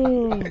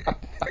thing.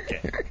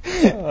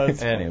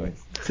 Anyway.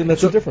 See,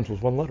 that's the difference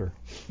with one letter.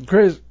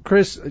 Chris,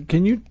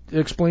 can you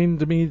explain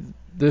to me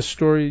this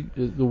story?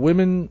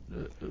 The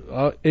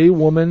a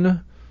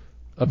woman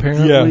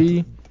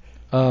apparently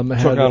had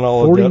on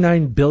all of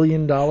 $49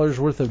 billion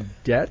worth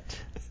of debt.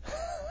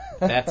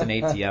 That's an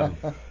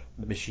ATM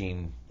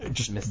machine.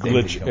 Just mistake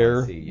that you glitch don't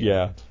error. see,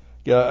 Yeah.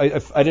 I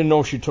didn't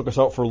know if she took us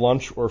out for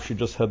lunch or if she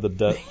just had the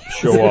debt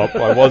show up.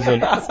 I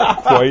wasn't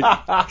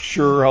quite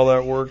sure how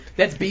that worked.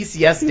 That's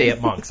BCS day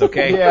at Monk's,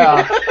 okay?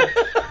 Yeah.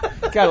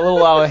 Got a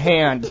little out of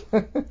hand.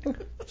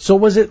 So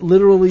was it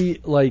literally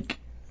like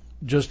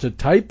just a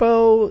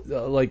typo?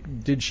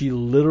 Like, did she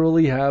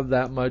literally have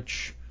that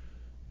much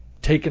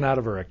taken out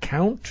of her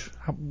account?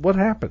 What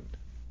happened?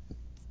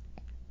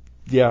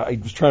 Yeah, I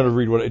was trying to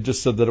read what it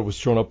just said that it was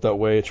shown up that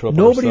way. It showed up.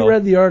 Nobody on her cell.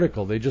 read the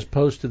article. They just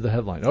posted the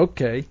headline.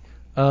 Okay.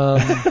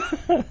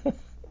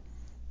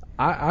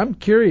 I'm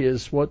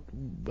curious what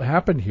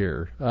happened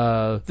here.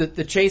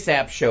 The Chase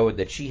app showed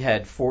that she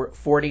had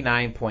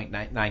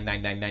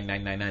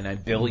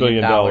 $49.9999999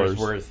 billion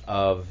worth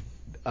of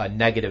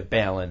negative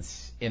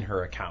balance in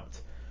her account.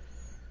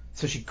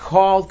 So she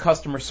called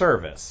customer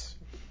service,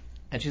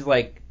 and she's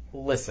like,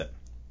 "Listen,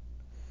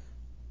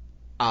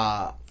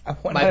 my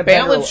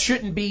balance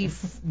shouldn't be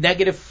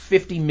negative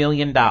 $50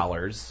 million."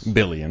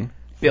 Billion.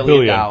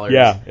 Billion dollars.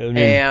 Yeah, I mean,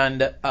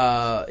 and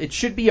it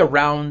should be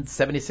around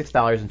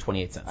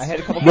 $76.28. I had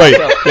a couple right.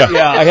 cocktails.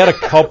 Yeah. I had a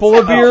couple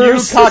of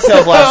beers. Few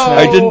cocktails last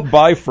night. I didn't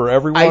buy for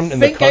everyone I in the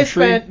think I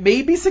country. spent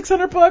maybe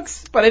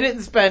 $600, but I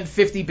didn't spend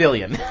 $50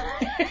 billion.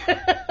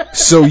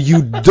 So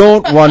you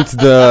don't want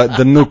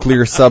the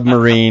nuclear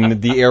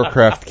submarine, the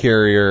aircraft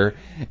carrier,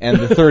 and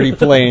the 30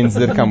 planes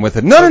that come with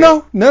it.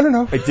 No.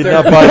 I did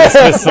not buy the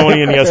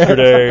Smithsonian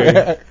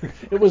yesterday.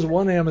 It was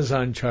one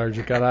Amazon charge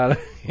that got out of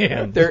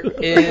hand. There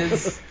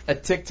is a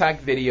TikTok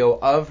video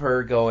of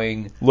her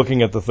going,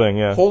 Looking at the thing,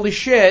 yeah. "Holy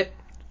shit,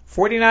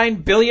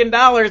 $49 billion,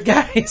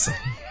 guys."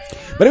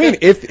 But I mean,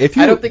 if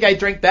you I don't think I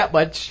drank that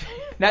much.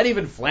 Not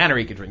even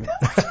Flannery could drink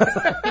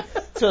that much.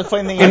 So the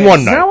funny thing In is,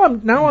 one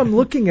night. Now I'm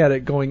looking at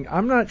it going,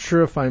 I'm not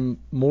sure if I'm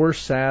more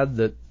sad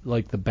that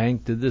like the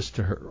bank did this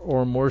to her,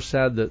 or more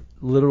sad that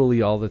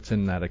literally all that's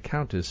in that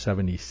account is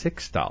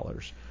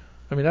 $76.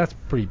 I mean, that's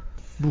pretty.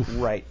 Oof.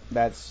 right?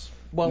 That's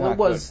Well, not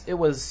it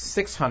was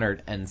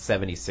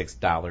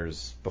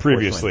 $676 before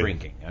Previously. she went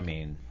drinking. I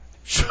mean,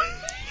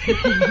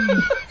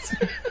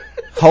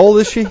 how old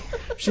is she?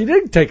 She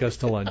did take us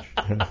to lunch.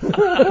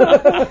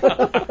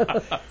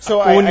 So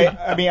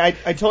I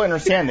totally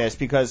understand this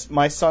because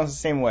my son's the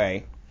same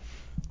way.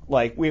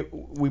 Like we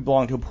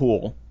belong to a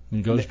pool.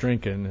 He goes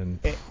drinking, and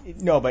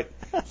No, but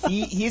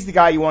he's the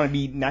guy you want to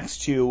be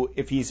next to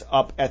if he's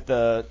up at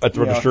the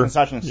register?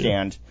 concession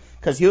stand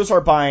because he'll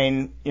start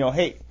buying.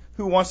 Hey,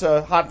 who wants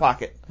a hot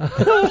pocket?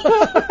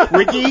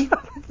 Ricky,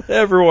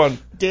 Everyone.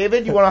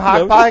 David, you want a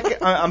hot pocket?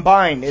 I'm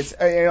buying. It's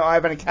I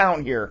have an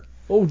account here.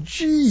 oh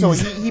geez. So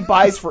he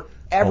buys for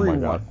everyone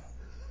God.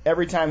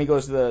 every time he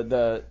goes to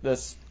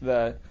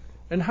the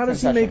And how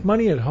does he concession. make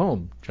money at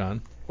home,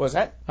 John? what's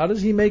that? How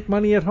does he make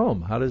money at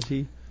home? How does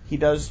he? He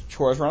does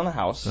chores around the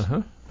house.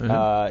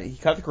 Uh-huh. He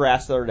cut the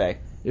grass the other day.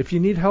 If you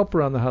need help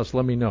around the house,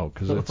 let me know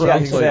because it Yeah,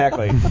 sounds like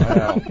exactly. I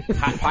know.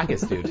 hot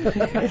pockets, dude.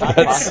 Hot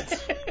pockets.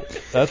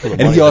 That's what the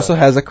And money he also is.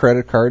 has a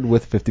credit card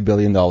with $50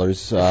 billion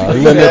limit.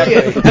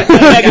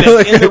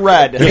 Negative, in the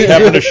red. Just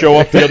happened to show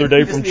up the other day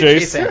You just from need a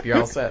Chase. app, you're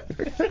all set.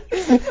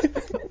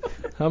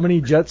 how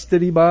many jets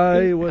did he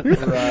buy? What?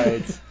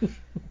 Right.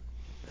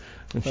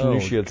 And she Oh, knew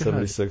she had God.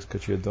 76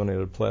 because she had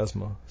donated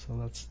plasma.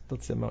 So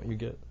that's the amount you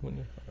get when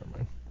you. Never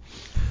mind.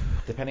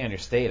 Depending on your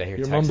state, I hear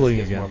You're Texas mumbling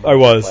gives again. more I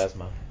was.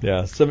 plasma.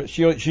 Yeah,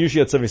 she knew she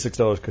had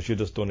 $76 because she had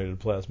just donated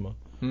plasma.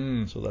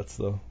 Hmm. So that's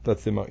the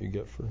amount you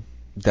get for.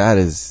 That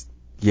is,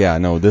 yeah,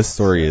 no, this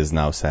story is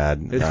now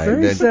sad. It's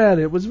very sad.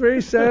 It was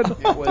very sad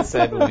It was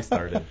sad when we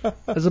started.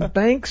 as a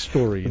bank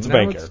story. It's a Now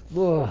bank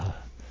ugh.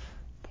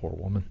 Poor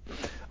woman.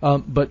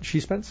 But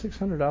she spent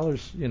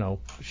 $600.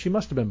 She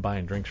must have been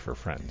buying drinks for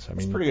friends. I mean,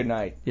 It's a pretty good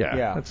night. Yeah,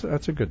 Yeah.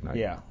 That's a good night.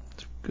 Yeah.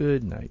 It's a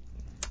good night.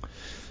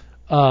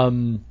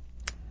 And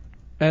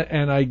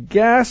I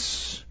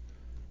guess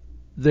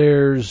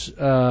there's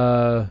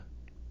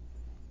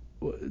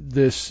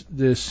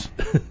this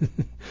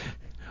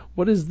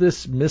what is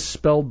this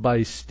misspelled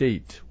by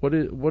state? What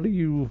are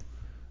you?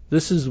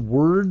 This is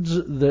words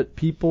that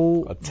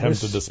people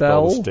Attempted to misspell?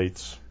 spell the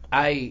states.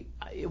 So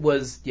it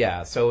was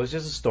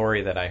just a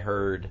story that I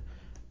heard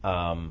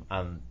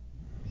on,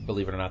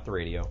 believe it or not, the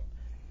radio,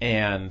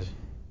 and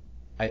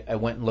I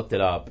went and looked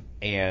it up,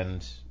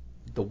 and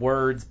the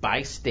words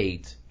by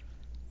state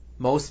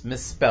most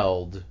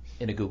misspelled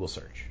in a Google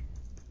search.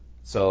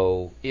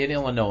 So in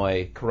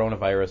Illinois,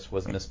 coronavirus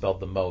was misspelled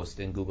the most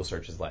in Google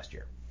searches last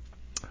year.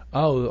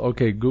 Oh,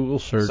 okay. Google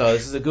search. So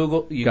this is a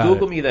Google. You Got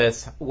Google it. me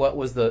this. What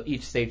was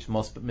each state's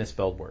most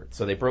misspelled word?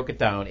 So they broke it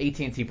down.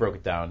 AT&T broke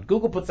it down.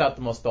 Google puts out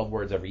the most spelled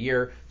words every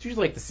year. It's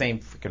usually like the same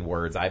freaking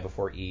words, I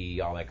before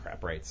E, all that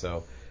crap, right?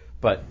 So,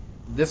 but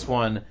this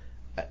one,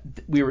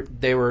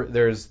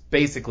 there's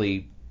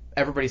basically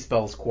everybody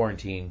spells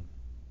quarantine.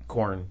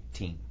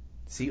 Quarantine.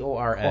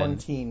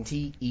 CORNTEEN.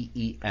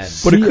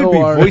 But it could be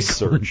COR voice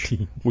search,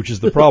 which is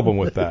the problem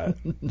with that.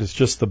 It's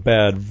just the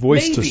bad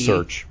voice to Maybe,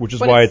 search, which is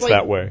but why it's it's like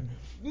that way.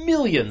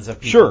 Millions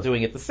of people Sure.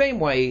 doing it the same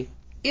way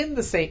in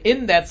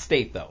that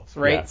state though,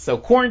 right? Yeah. So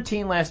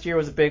quarantine last year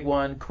was a big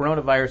one.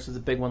 Coronavirus was a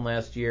big one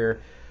last year.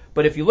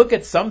 But if you look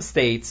at some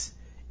states,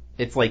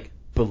 it's like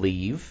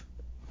believe,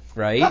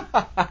 right?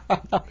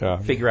 Yeah.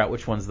 Figure out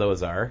which ones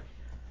those are.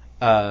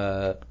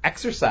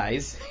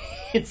 Exercise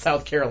in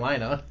South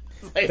Carolina.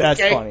 Like, That's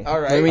okay, funny. All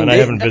right. I mean, And I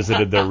haven't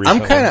visited there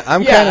recently.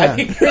 I'm yeah, I kind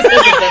think of, Chris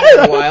hasn't been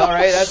there in a while,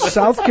 right? That's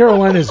South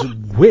Carolina's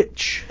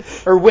witch.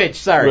 or which?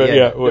 Sorry, Right,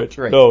 yeah, which.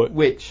 Right. No.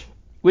 Which?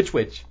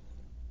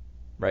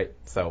 Right.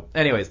 So,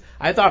 anyways,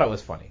 I thought it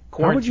was funny.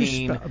 How would you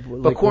Quarantine, spell-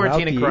 but like,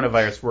 quarantine and without the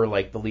coronavirus were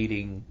like the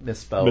leading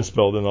misspelled.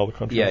 Misspelled in all the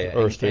countries Yeah, yeah.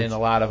 or And states. a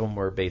lot of them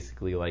were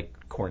basically like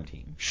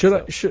quarantine.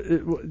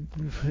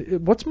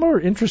 What's more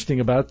interesting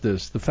about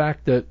this? The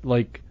fact that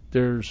like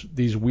there's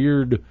these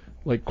weird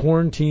like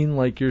quarantine,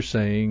 like you're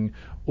saying,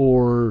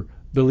 or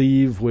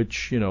believe,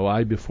 which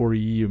I before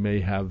you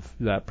may have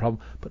that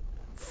problem, but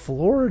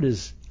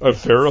Florida's A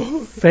pharaoh?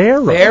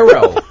 Pharaoh.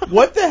 Pharaoh.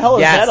 What the hell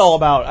is Yes. that all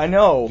about? I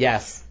know.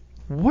 Yes.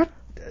 What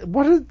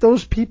are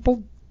those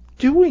people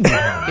doing?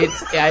 now?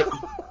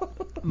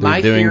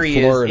 My doing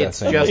theory Florida is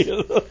thing.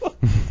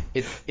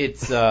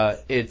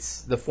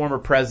 it's the former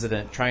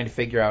president trying to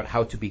figure out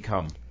how to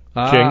become.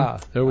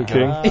 There we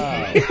King?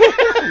 go.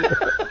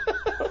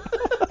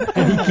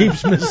 And he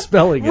keeps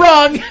misspelling it.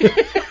 Wrong.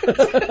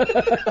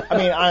 I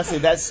mean, honestly,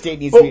 that state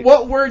needs to But be.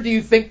 what word do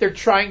you think they're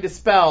trying to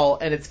spell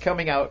and it's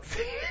coming out?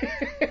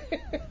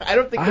 I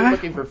don't think they're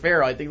looking for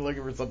Pharaoh. I think they're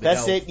looking for something That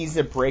else. state needs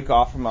to break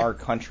off from our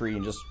country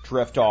and just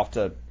drift off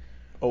to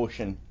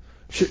ocean.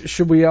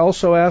 Should we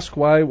also ask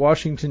why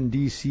Washington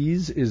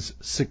D.C.'s is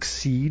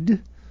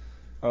succeed?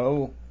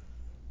 Oh.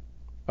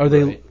 Are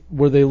they? Right.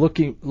 Were they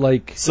looking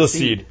like?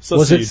 Secede.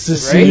 Was it Right?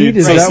 secede?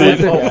 Is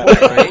that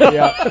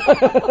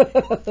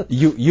what Right?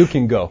 You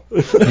can go.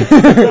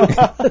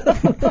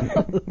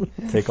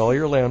 Take all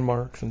your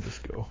landmarks and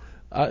just go.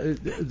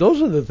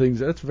 Those are the things.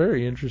 That's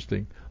very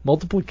interesting.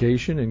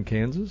 Multiplication in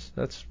Kansas.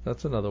 That's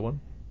another one.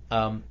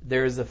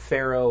 There's a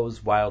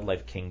Pharaoh's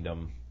Wildlife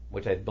Kingdom,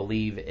 which I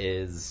believe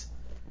is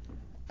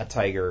a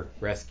tiger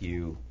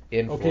rescue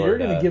in Okay, Florida.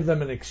 you're going to give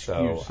them an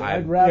excuse. So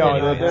I'd I- rather No,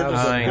 not they're have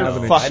just- them I have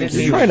know. an fucking- I didn't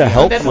excuse. mean- trying to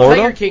help That's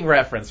Florida? a Tiger King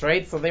reference,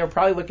 right? So they were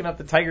probably looking up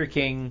the Tiger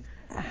King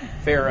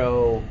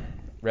Pharaoh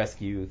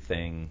rescue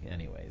thing,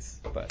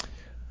 anyways. But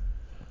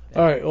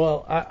All right.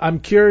 Well, I'm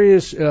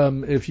curious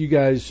if you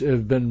guys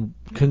have been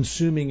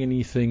consuming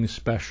anything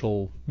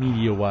special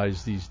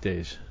media-wise these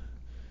days.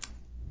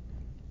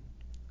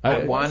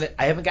 I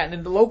haven't gotten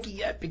into Loki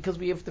yet because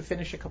we have to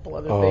finish a couple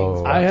other things.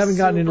 Oh. but I I'm haven't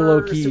gotten into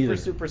super, Loki super, either.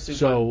 Super, super,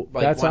 So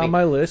like, that's on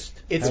my list.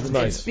 It's That's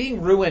nice. it's being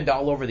ruined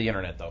all over the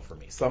internet though for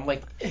me. So I'm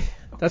like,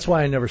 That's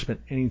why I never spent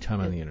any time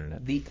on the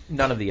internet.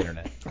 none of the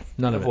internet.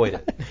 None of Avoid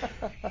it. it.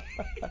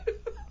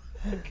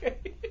 Okay.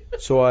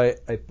 So I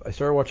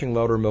started watching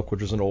Louder Milk,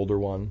 which is an older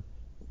one,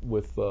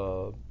 with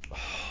I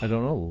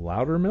don't know.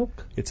 Louder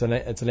Milk? it's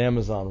an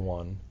Amazon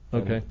one.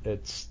 And Okay.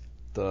 it's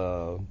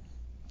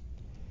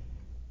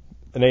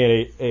an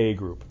AA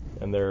group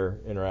and their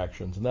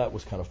interactions, and that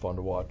was kind of fun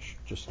to watch,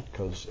 just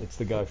because it's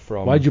the guy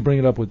from. Why'd you bring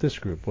it up with this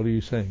group? What are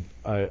you saying?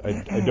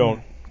 I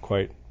don't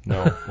quite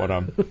know what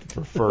I'm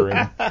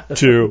referring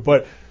to,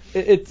 but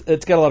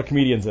it's got a lot of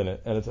comedians in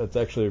it, and it's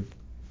actually a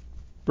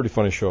pretty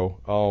funny show.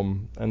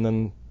 And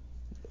then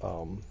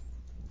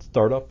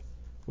Startup,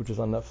 which is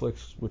on Netflix,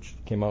 which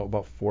came out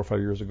about 4 or 5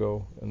 years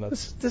ago, and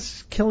that's This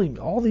is killing me.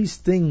 All these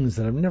things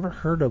that I've never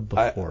heard of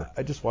before.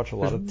 I just watch a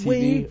lot There's of TV.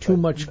 way too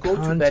much You go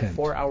content. to bed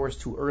 4 hours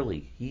too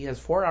early. He has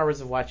 4 hours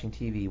of watching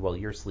TV while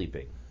you're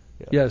sleeping.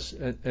 Yes,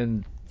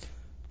 and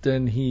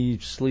then he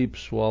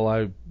sleeps while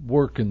I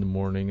work in the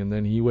morning, and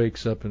then he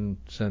wakes up and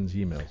sends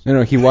emails.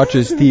 No, he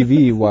watches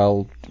TV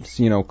while,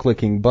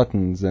 clicking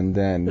buttons and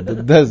then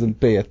doesn't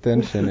pay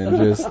attention and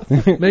just.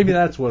 Maybe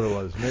that's what it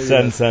was.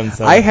 Maybe Send.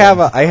 I have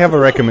a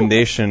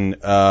recommendation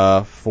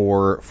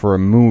for a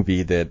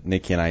movie that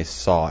Nikki and I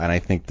saw, and I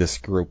think this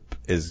group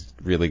is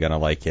really gonna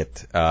like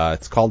it.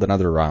 It's called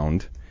Another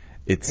Round.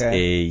 It's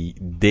a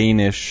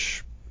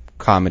Danish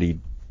comedy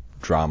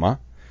drama,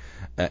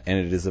 and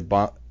it is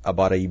about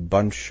a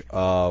bunch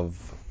of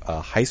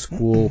high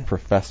school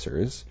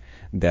professors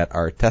that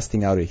are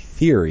testing out a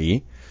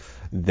theory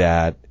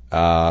that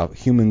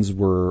humans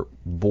were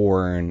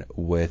born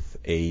with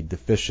a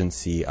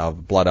deficiency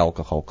of blood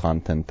alcohol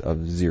content of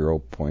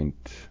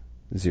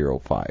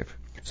 0.05.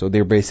 So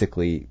they're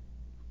basically,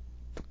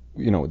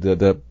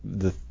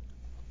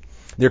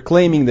 they're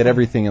claiming that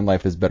everything in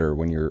life is better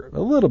when you're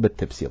a little bit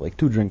tipsy, like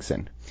 2 drinks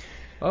in.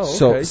 Oh,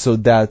 okay. So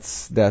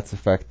that's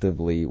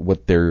effectively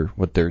what they're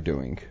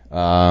doing.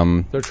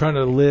 They're trying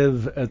to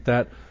live at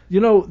that.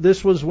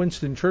 This was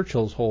Winston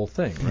Churchill's whole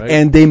thing, right?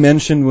 And they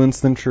mentioned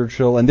Winston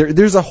Churchill, and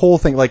there's a whole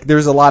thing. Like,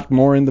 there's a lot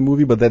more in the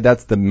movie, but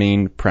that's the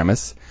main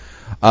premise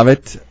of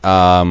it. It's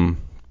And-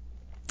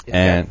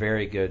 got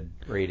very good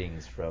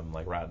ratings from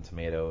like Rotten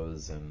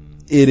Tomatoes and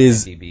It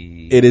is-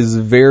 IMDb. It is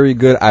very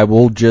good. I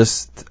will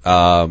just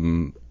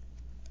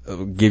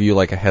give you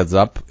like a heads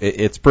up.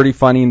 It's pretty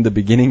funny in the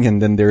beginning,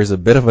 and then there's a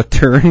bit of a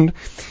turn.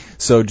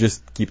 So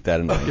just keep that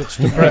in mind. It's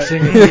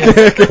depressing.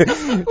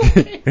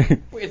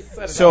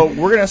 So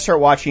we're gonna start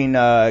watching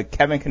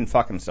Kevin Can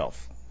Fuck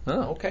Himself.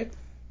 Oh, Okay.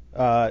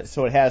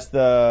 So it has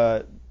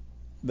the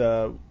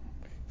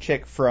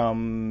chick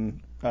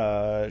from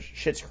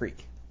Schitt's Creek.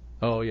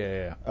 oh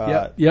yeah.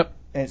 Uh, Yep.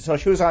 And so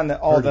she was on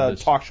all Heard of the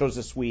this. talk shows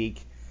this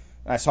week.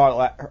 I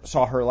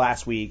saw her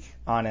last week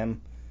on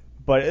him,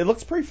 but it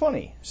looks pretty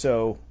funny.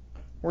 So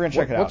we're gonna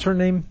check it out. What's her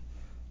name?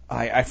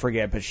 I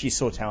forget, but she's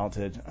so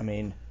talented. I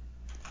mean,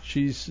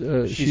 She's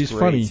She's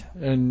funny,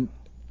 great. and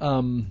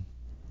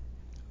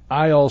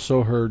I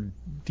also heard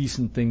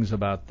decent things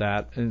about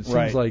that, and it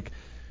seems Right.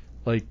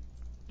 like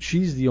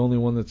she's the only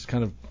one that's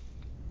kind of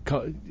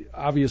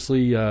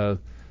obviously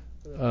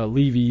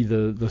Levy,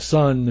 the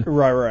son,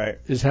 right.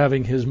 is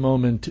having his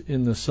moment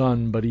in the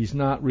sun, but he's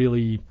not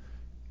really.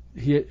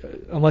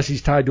 Unless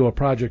he's tied to a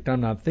project I'm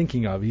not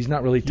thinking of, he's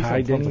not really He's on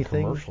tied to tons of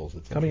anything commercials.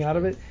 It's coming out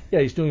of it. interesting. Yeah,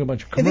 he's doing a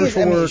bunch of The thing is,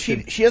 commercial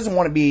work. she doesn't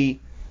want to be.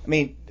 I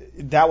mean,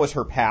 that was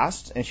her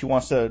past, and she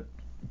wants to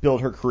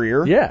build her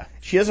career. Yeah.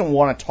 She doesn't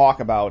want to talk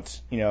about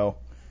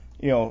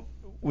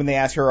when they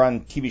ask her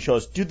on TV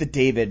shows, do the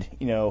David,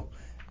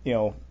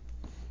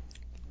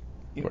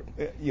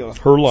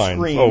 Her lines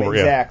scream over,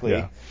 yeah, exactly.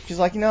 yeah. She's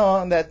like,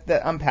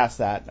 that I'm past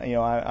that.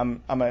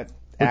 I'm an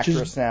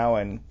actress now,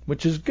 and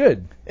which is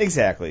good.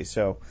 exactly.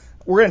 So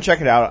we're gonna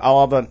check it out.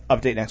 I'll have an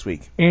update next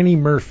week. Annie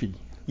Murphy.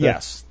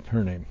 Yes. That's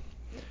her name.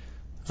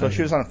 So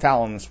she was on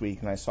Fallon this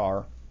week, and I saw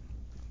her.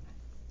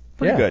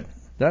 Pretty Yeah.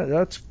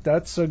 good.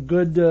 That's a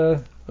good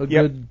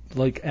good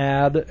like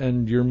ad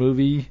and your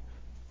movie.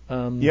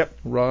 Yep.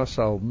 Ross,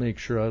 I'll make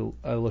sure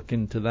I look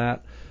into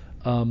that.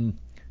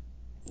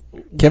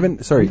 Kevin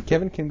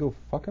can go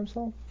fuck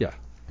himself? Yeah.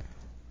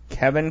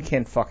 Kevin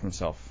Can Fuck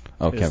Himself.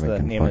 Oh, is Kevin the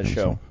Can name Fuck of the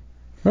show.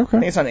 Himself. Okay. I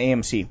think it's on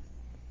AMC.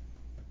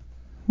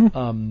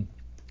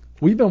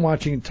 We've been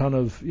watching a ton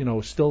of,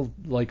 still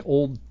like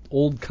old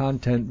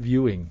content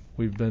viewing.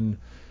 We've been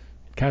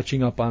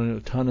catching up on a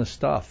ton of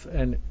stuff.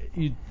 And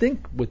you'd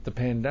think with the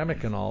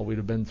pandemic and all, we'd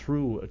have been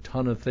through a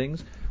ton of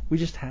things. We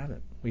just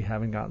haven't. We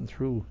haven't gotten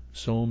through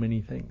so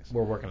many things.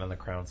 We're working on The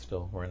Crown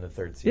still. We're in the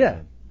 3rd season. Yeah,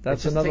 that's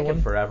it's just another taking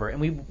one. forever. And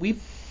we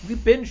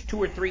binge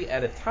 2 or 3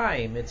 at a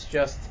time. It's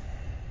just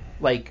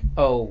like,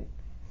 a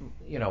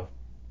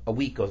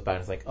week goes by and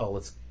it's like,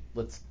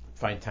 let's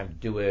find time to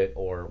do it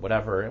or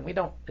whatever. And we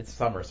don't. It's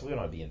summer, so we don't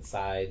want to be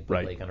inside. But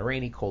Right. like on a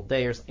rainy, cold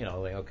day or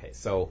okay.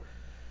 So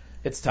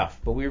it's tough.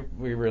 But we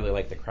really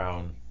like The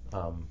Crown.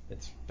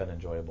 It's been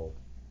enjoyable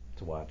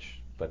to watch.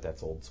 But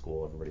that's old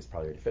school. Everybody's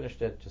probably already finished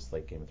it, just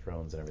like Game of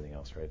Thrones and everything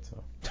else, right?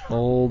 So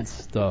Old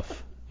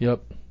stuff. Yep.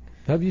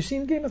 Have you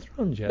seen Game of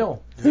Thrones yet?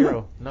 no,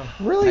 0, no.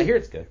 Really? I hear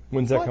it's good.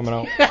 When's that coming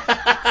out?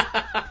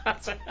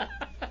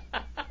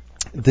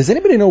 Does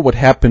anybody know what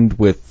happened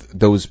with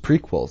those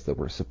prequels that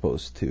were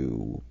supposed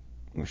to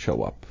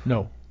show up?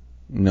 No.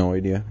 No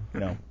idea.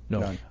 No. No,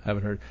 None. I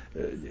haven't heard.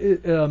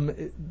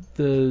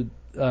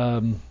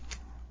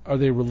 Are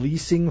they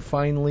releasing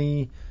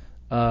finally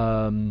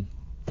Scarlett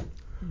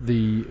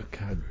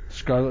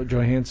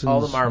Johansson's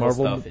All the Marvel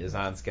stuff is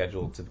on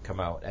schedule to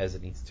come out as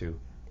it needs to.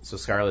 So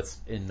Scarlett's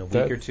in a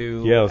week or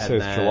two. Yeah, let's and say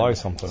it's then July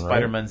something, right?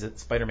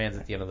 Spider-Man's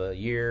at the end of the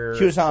year.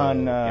 She was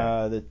on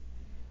yeah. the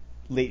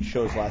late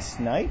shows last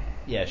night.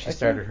 Yeah, she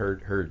started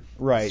her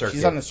Right. circuit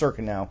She's on the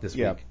circuit now. this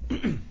yeah.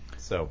 week.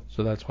 So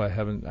that's why I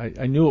haven't.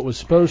 I knew it was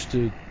supposed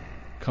to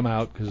come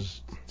out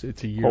because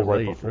it's a year right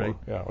late, before. right?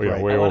 Yeah,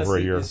 Right. way I wanna over a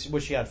see- year.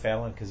 Was she on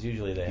Fallon? Because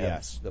usually they have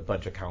Yes. a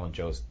bunch of Colin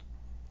Jost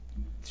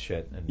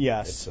shit. And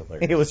Yes. it's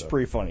hilarious, It was so.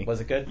 pretty funny. Was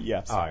it good?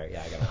 Yes. All right,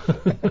 yeah, I got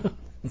it.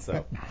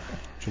 So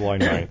July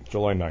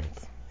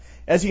 9th.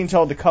 As you can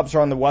tell, the Cubs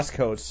are on the West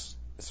Coast,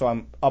 so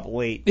I'm up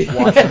late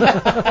watching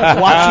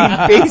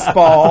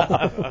baseball,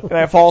 and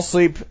I fall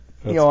asleep,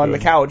 That's on the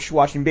good. couch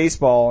watching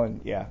baseball,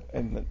 and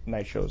the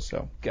night shows.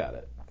 So got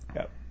it.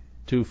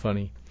 Too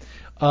funny.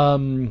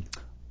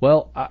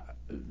 Well,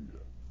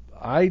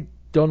 I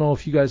don't know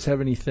if you guys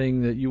have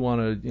anything that you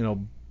want to,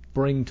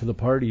 bring to the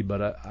party,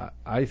 but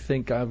I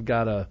think I've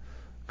got a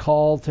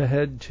call to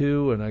head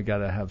to, and I got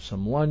to have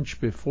some lunch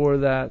before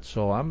that,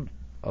 so I'm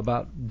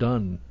about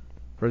done,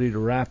 ready to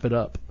wrap it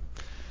up.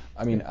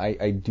 I mean,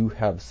 I do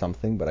have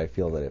something, but I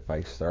feel that if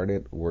I start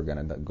it, we're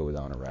going to go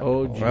down a rabbit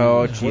Oh, hole.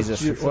 Oh,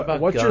 Jesus. Is it about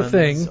What's your guns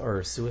thing?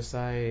 Or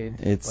suicide?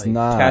 It's Like,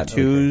 not.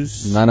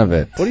 tattoos. None of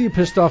it. What are you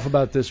pissed off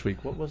about this week?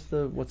 What's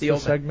the The old man.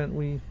 segment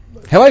we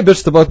Have I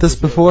bitched about this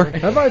before?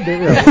 have? I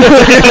been.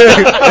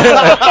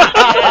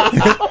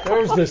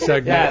 There's the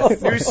segment.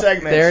 Yes. New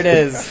segment. There it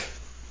is.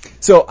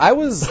 So I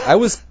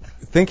was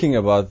thinking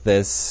about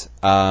this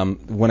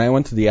when I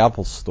went to the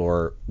Apple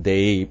store.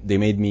 They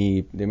made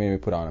me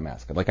put on a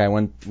mask. Like I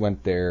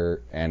went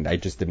there and I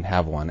just didn't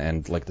have one,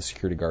 and like the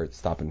security guard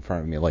stopped in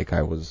front of me like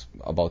I was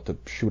about to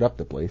shoot up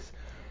the place.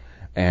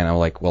 And I'm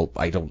like, well,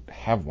 I don't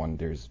have one.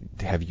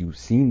 Have you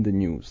seen the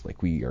news?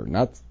 Like, we are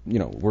not,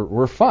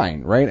 we're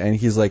fine, right? And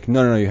he's like,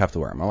 no, you have to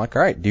wear them. I'm like,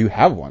 all right, do you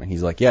have one? And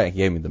he's like, yeah, he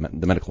gave me the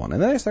medical one.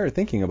 And then I started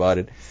thinking about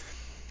it,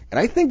 and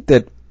I think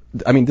that,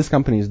 this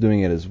company is doing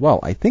it as well.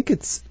 I think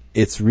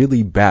it's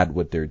really bad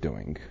what they're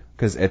doing,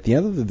 because at the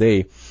end of the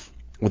day,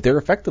 what they're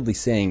effectively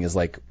saying is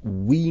like,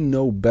 we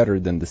know better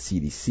than the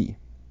CDC.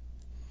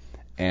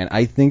 And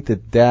I think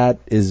that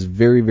is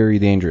very, very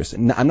dangerous.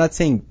 And I'm not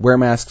saying wear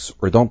masks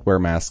or don't wear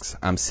masks.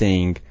 I'm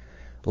saying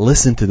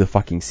listen to the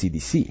fucking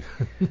CDC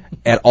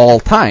at all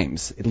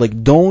times.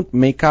 Like, don't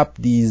make up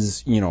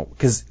these,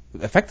 because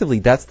effectively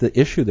that's the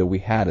issue that we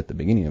had at the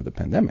beginning of the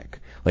pandemic.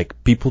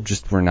 Like, people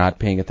just were not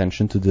paying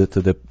attention to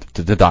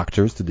the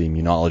doctors, to the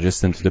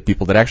immunologists, and to the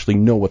people that actually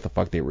know what the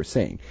fuck they were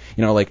saying.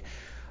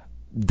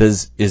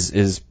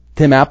 Is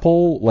Tim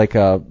Apple like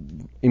a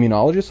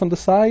immunologist on the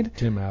side?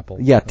 Tim Apple.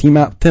 Yeah, Tim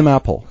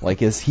Apple. Like,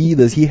 does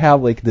he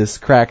have like this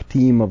crack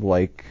team of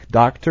like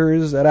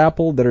doctors at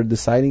Apple that are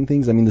deciding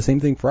things? I mean, the same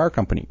thing for our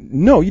company.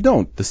 No, you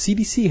don't. The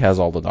CDC has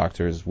all the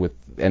doctors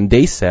and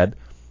they said,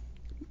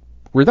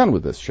 we're done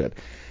with this shit.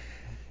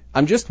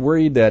 I'm just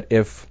worried that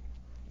if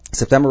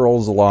September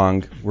rolls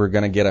along, we're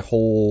going to get a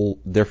whole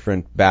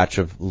different batch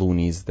of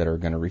loonies that are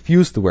going to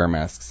refuse to wear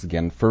masks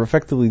again for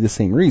effectively the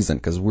same reason,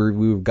 because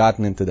we've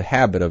gotten into the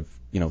habit of,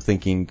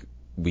 thinking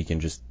we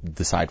can just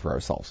decide for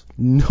ourselves.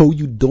 No,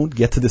 you don't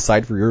get to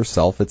decide for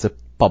yourself. It's a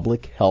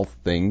public health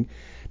thing.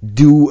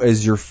 Do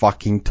as you're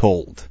fucking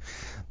told.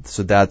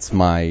 So that's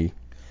my...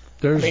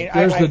 There's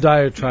I the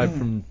diatribe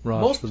from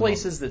Ross. Most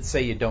places that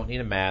say you don't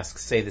need a mask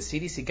say the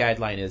CDC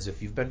guideline is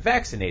if you've been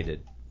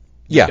vaccinated,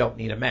 Yeah. you don't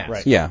need a mask.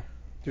 Right. Yeah.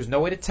 There's no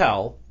way to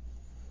tell,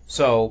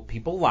 so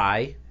people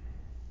lie.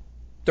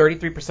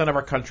 33% of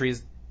our country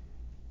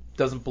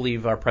doesn't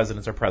believe our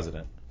president's our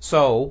president.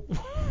 So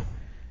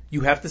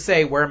you have to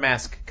say wear a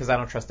mask because I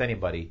don't trust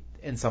anybody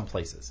in some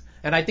places.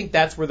 And I think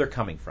that's where they're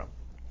coming from.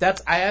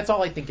 That's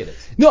all I think it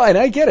is. No, and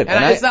I get it.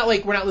 And it's not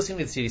like we're not listening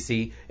to the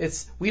CDC.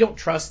 It's we don't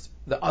trust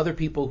the other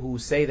people who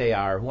say they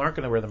are, who aren't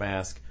going to wear the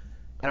mask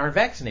and aren't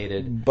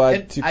vaccinated. But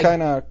and to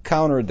kind of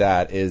counter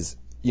that is,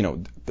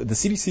 the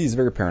CDC is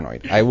very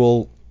paranoid. I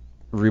will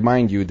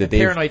remind you that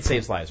paranoid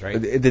saves lives,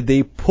 right? That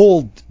they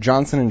pulled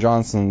Johnson &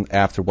 Johnson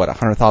after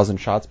 100,000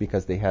 shots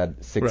because they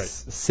had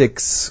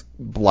six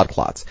blood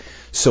clots.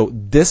 So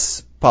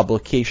this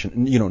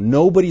publication,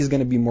 nobody's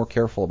going to be more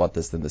careful about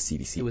this than the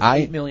CDC. It was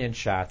 8 million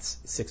shots,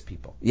 6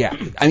 people. Yeah,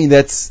 I mean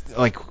that's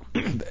like,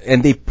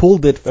 and they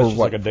pulled it for That's just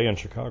what? like a day in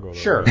Chicago. Though,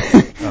 Sure.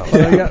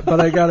 Right? But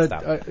I got it.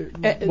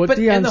 What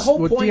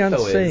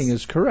Deion's saying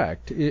is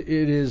correct. It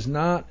is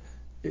not.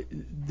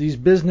 These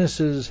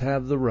businesses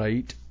have the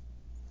right,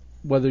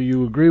 whether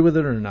you agree with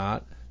it or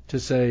not, to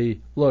say,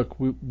 look,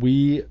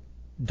 we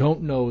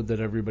don't know that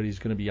everybody's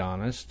going to be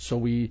honest, so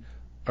we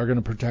are going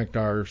to protect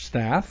our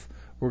staff.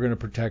 We're going to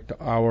protect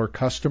our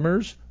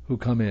customers who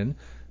come in.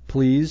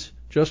 Please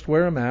just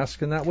wear a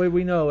mask, and that way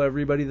we know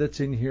everybody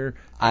that's in here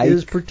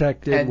is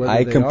protected. Whether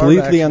I they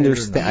completely are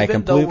understand. I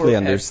completely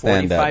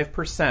understand that.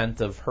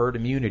 45% of herd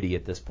immunity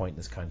at this point in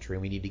this country,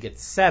 and we need to get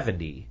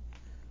 70.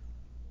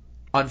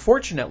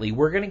 Unfortunately,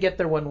 we're going to get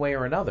there one way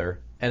or another,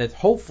 and it's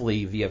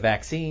hopefully via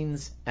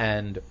vaccines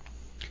and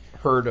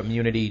herd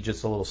immunity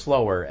just a little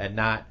slower, and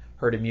not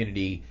herd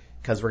immunity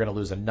because we're going to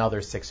lose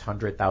another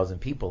 600,000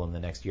 people in the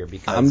next year.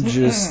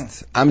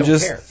 Because I'm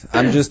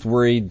just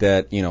worried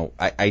that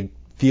I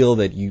feel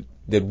that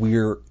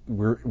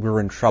we're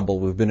in trouble.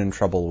 We've been in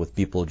trouble with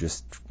people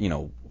just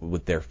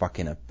with their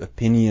fucking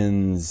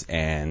opinions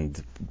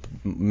and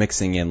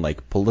mixing in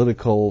like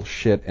political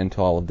shit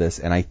into all of this.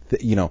 And I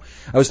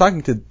was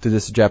talking to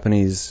this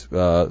Japanese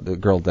the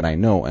girl that I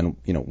know, and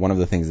one of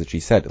the things that she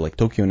said, like,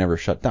 Tokyo never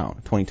shut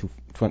down.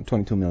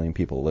 22 million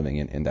people living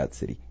in that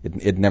city.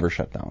 It never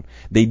shut down.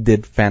 They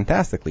did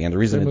fantastically, and the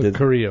reason it did.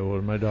 Korea,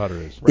 where my daughter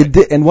is. It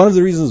did, and one of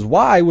the reasons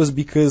why was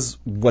because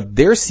what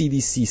their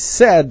CDC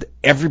said,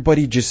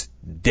 everybody just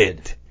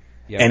did,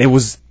 and it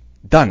was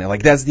done.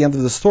 Like, that's the end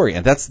of the story,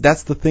 and that's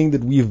the thing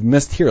that we've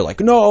missed here. Like,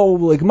 no,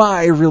 like,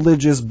 my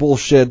religious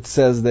bullshit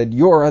says that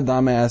you're a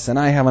dumbass and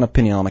I have an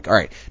opinion. I'm like, all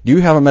right, do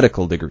you have a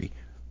medical degree?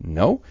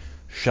 No,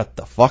 shut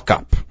the fuck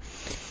up.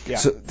 Yeah.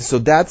 So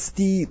that's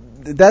the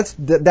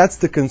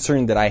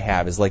concern that I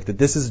have, is like that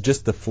this is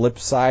just the flip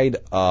side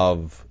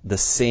of the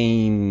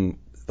same.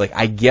 Like,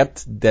 I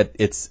get that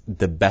it's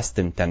the best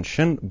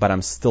intention, but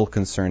I'm still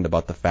concerned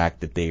about the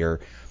fact that they are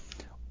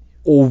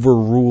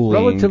overruling.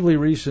 Relatively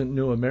recent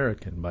New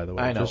American, by the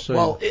way. I know.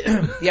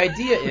 The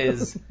idea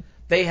is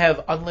they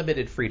have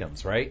unlimited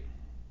freedoms, right?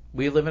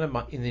 We live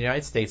in the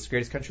United States, the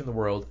greatest country in the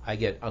world. I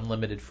get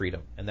unlimited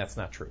freedom, and that's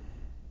not true.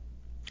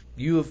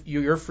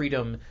 Your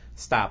freedom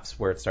stops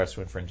where it starts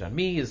to infringe on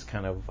me, is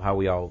kind of how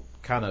we all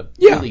kind of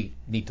really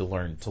need to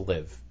learn to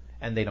live,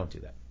 and they don't do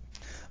that.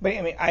 But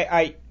I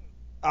mean,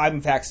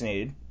 I'm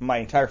vaccinated. My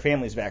entire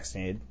family's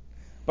vaccinated,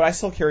 but I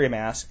still carry a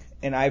mask,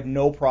 and I have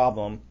no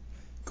problem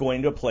going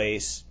into a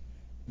place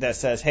that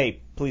says, "Hey,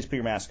 please put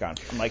your mask on."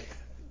 I'm like,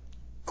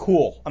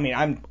 cool. I mean,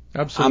 I'm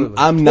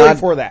not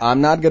for that.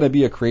 I'm not gonna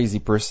be a crazy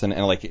person,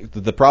 and like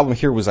the problem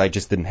here was I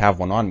just didn't have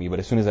one on me. But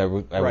as soon as I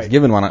was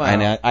given one,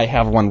 and I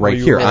have one right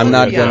here.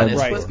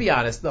 Let's be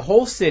honest. The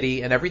whole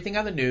city and everything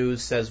on the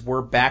news says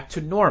we're back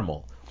to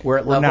normal. We're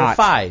at level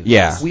 5.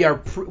 Yeah.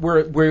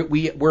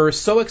 We're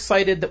so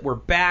excited that we're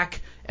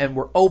back and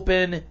we're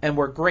open and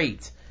we're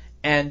great.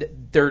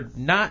 And they're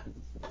not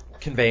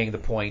conveying the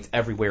point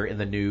everywhere in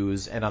the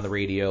news and on the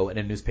radio and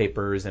in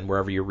newspapers and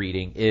wherever you're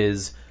reading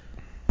is,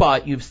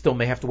 but you still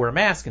may have to wear a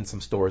mask in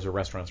some stores or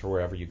restaurants or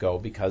wherever you go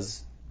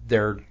because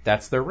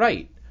that's their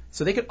right.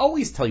 So they could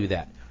always tell you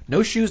that.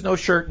 No shoes, no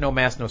shirt, no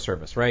mask, no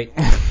service, right?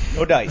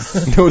 No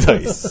dice. No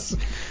dice.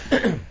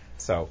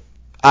 So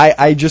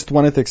I just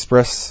wanted to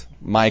express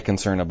my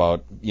concern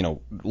about,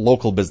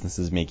 local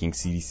businesses making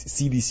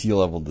CDC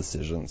level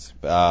decisions.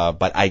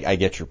 But I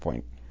get your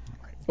point.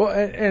 Well,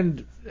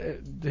 and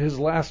his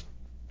last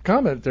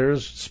comment there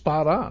is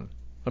spot on.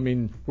 I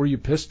mean, were you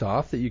pissed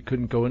off that you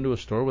couldn't go into a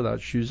store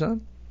without shoes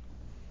on?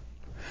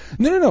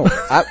 No.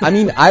 I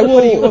mean, I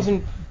will. He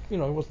wasn't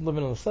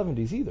living in the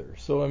 70s either.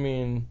 So I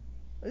mean,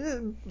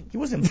 he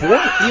wasn't born.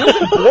 He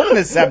wasn't born in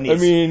the 70s. I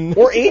mean,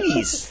 or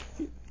 80s.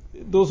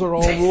 Those are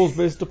all rules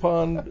based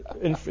upon,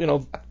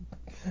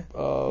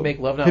 make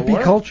love not hippie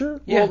war. Culture.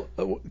 Yeah.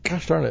 Well,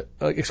 gosh darn it,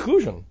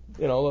 exclusion.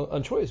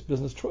 On choice,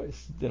 business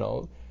choice.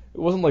 It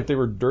wasn't like they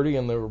were dirty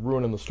and they were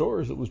ruining the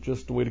stores. It was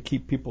just a way to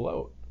keep people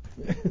out.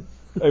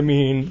 I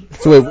mean,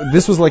 so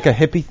this was like a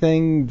hippie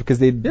thing because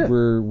they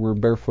were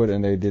barefoot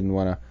and they didn't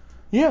want to.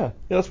 Yeah,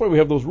 that's why we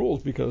have those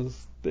rules, because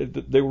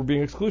they were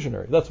being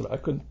exclusionary. That's what I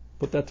couldn't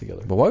put that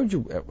together. But why would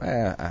you?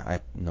 I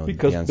know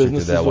because the answer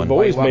businesses to that one. have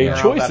always made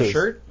choices. A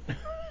shirt?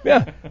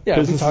 Yeah,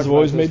 businesses have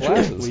always made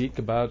choices. Last week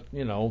about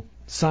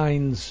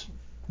signs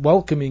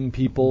welcoming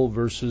people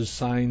versus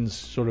signs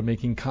sort of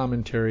making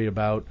commentary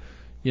about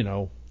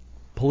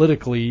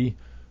politically.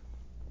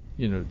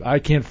 I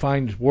can't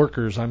find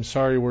workers. I'm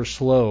sorry, we're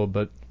slow,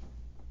 but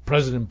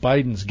President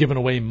Biden's giving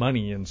away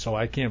money, and so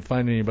I can't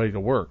find anybody to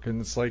work.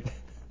 And it's like,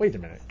 wait a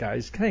minute,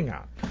 guys, hang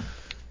on.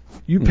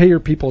 You pay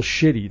your people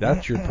shitty.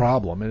 That's your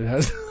problem. It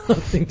has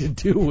nothing to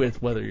do with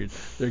whether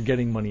they're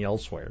getting money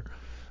elsewhere.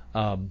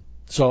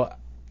 So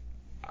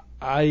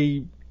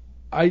I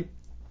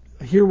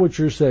hear what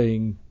you're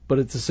saying, but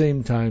at the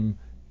same time,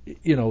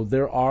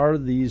 there are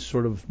these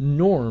sort of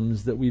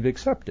norms that we've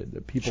accepted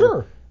that people.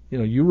 Sure.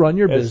 You run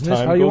your As business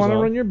time how you goes want to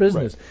on. run your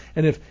business. Right.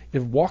 And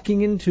if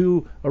walking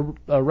into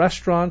a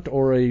restaurant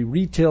or a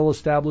retail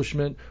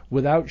establishment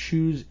without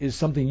shoes is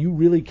something you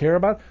really care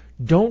about,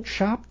 don't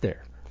shop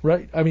there.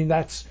 Right? I mean,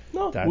 that's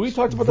we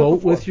talked about that vote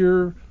before. with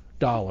your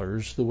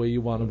dollars the way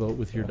you want to vote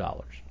with your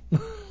dollars.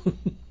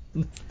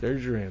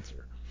 There's your answer.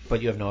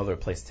 But you have no other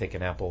place to take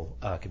an Apple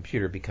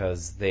computer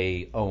because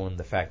they own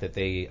the fact that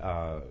they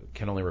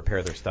can only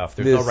repair their stuff.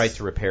 There's no right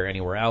to repair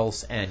anywhere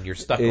else, and you're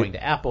stuck going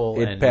to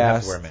Apple, and you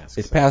have to wear masks.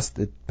 It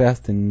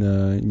passed in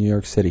New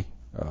York City.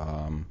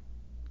 The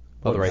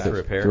right to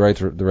repair? The right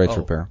to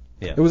repair.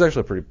 Yeah. It was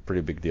actually a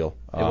pretty big deal.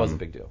 It was a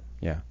big deal.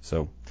 Yeah,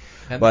 so...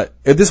 And But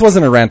this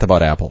wasn't a rant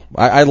about Apple.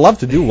 I'd love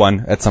to do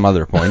one at some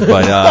other point,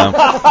 but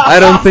I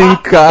don't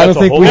think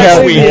we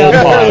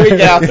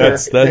have.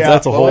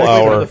 That's a whole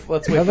hour.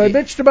 Let's wait Have for I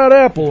bitched about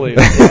Apple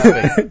lately?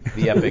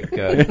 the epic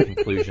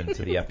conclusion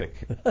to the epic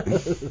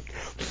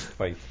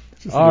fight.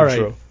 All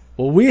right.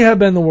 Well, we have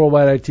been the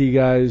Worldwide IT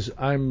guys.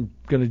 I'm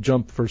going to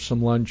jump for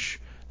some lunch.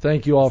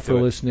 Thank you all for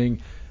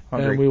listening,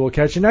 and we will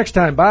catch you next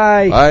time.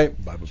 Bye.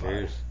 Bye.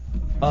 Cheers.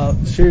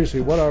 Seriously,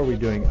 what are we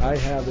doing? I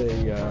have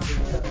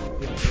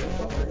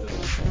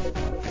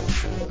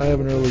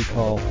an early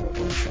call.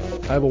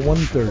 I have a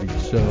 1:30.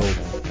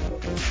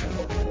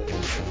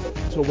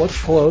 So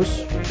what's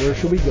close? Where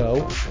should we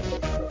go?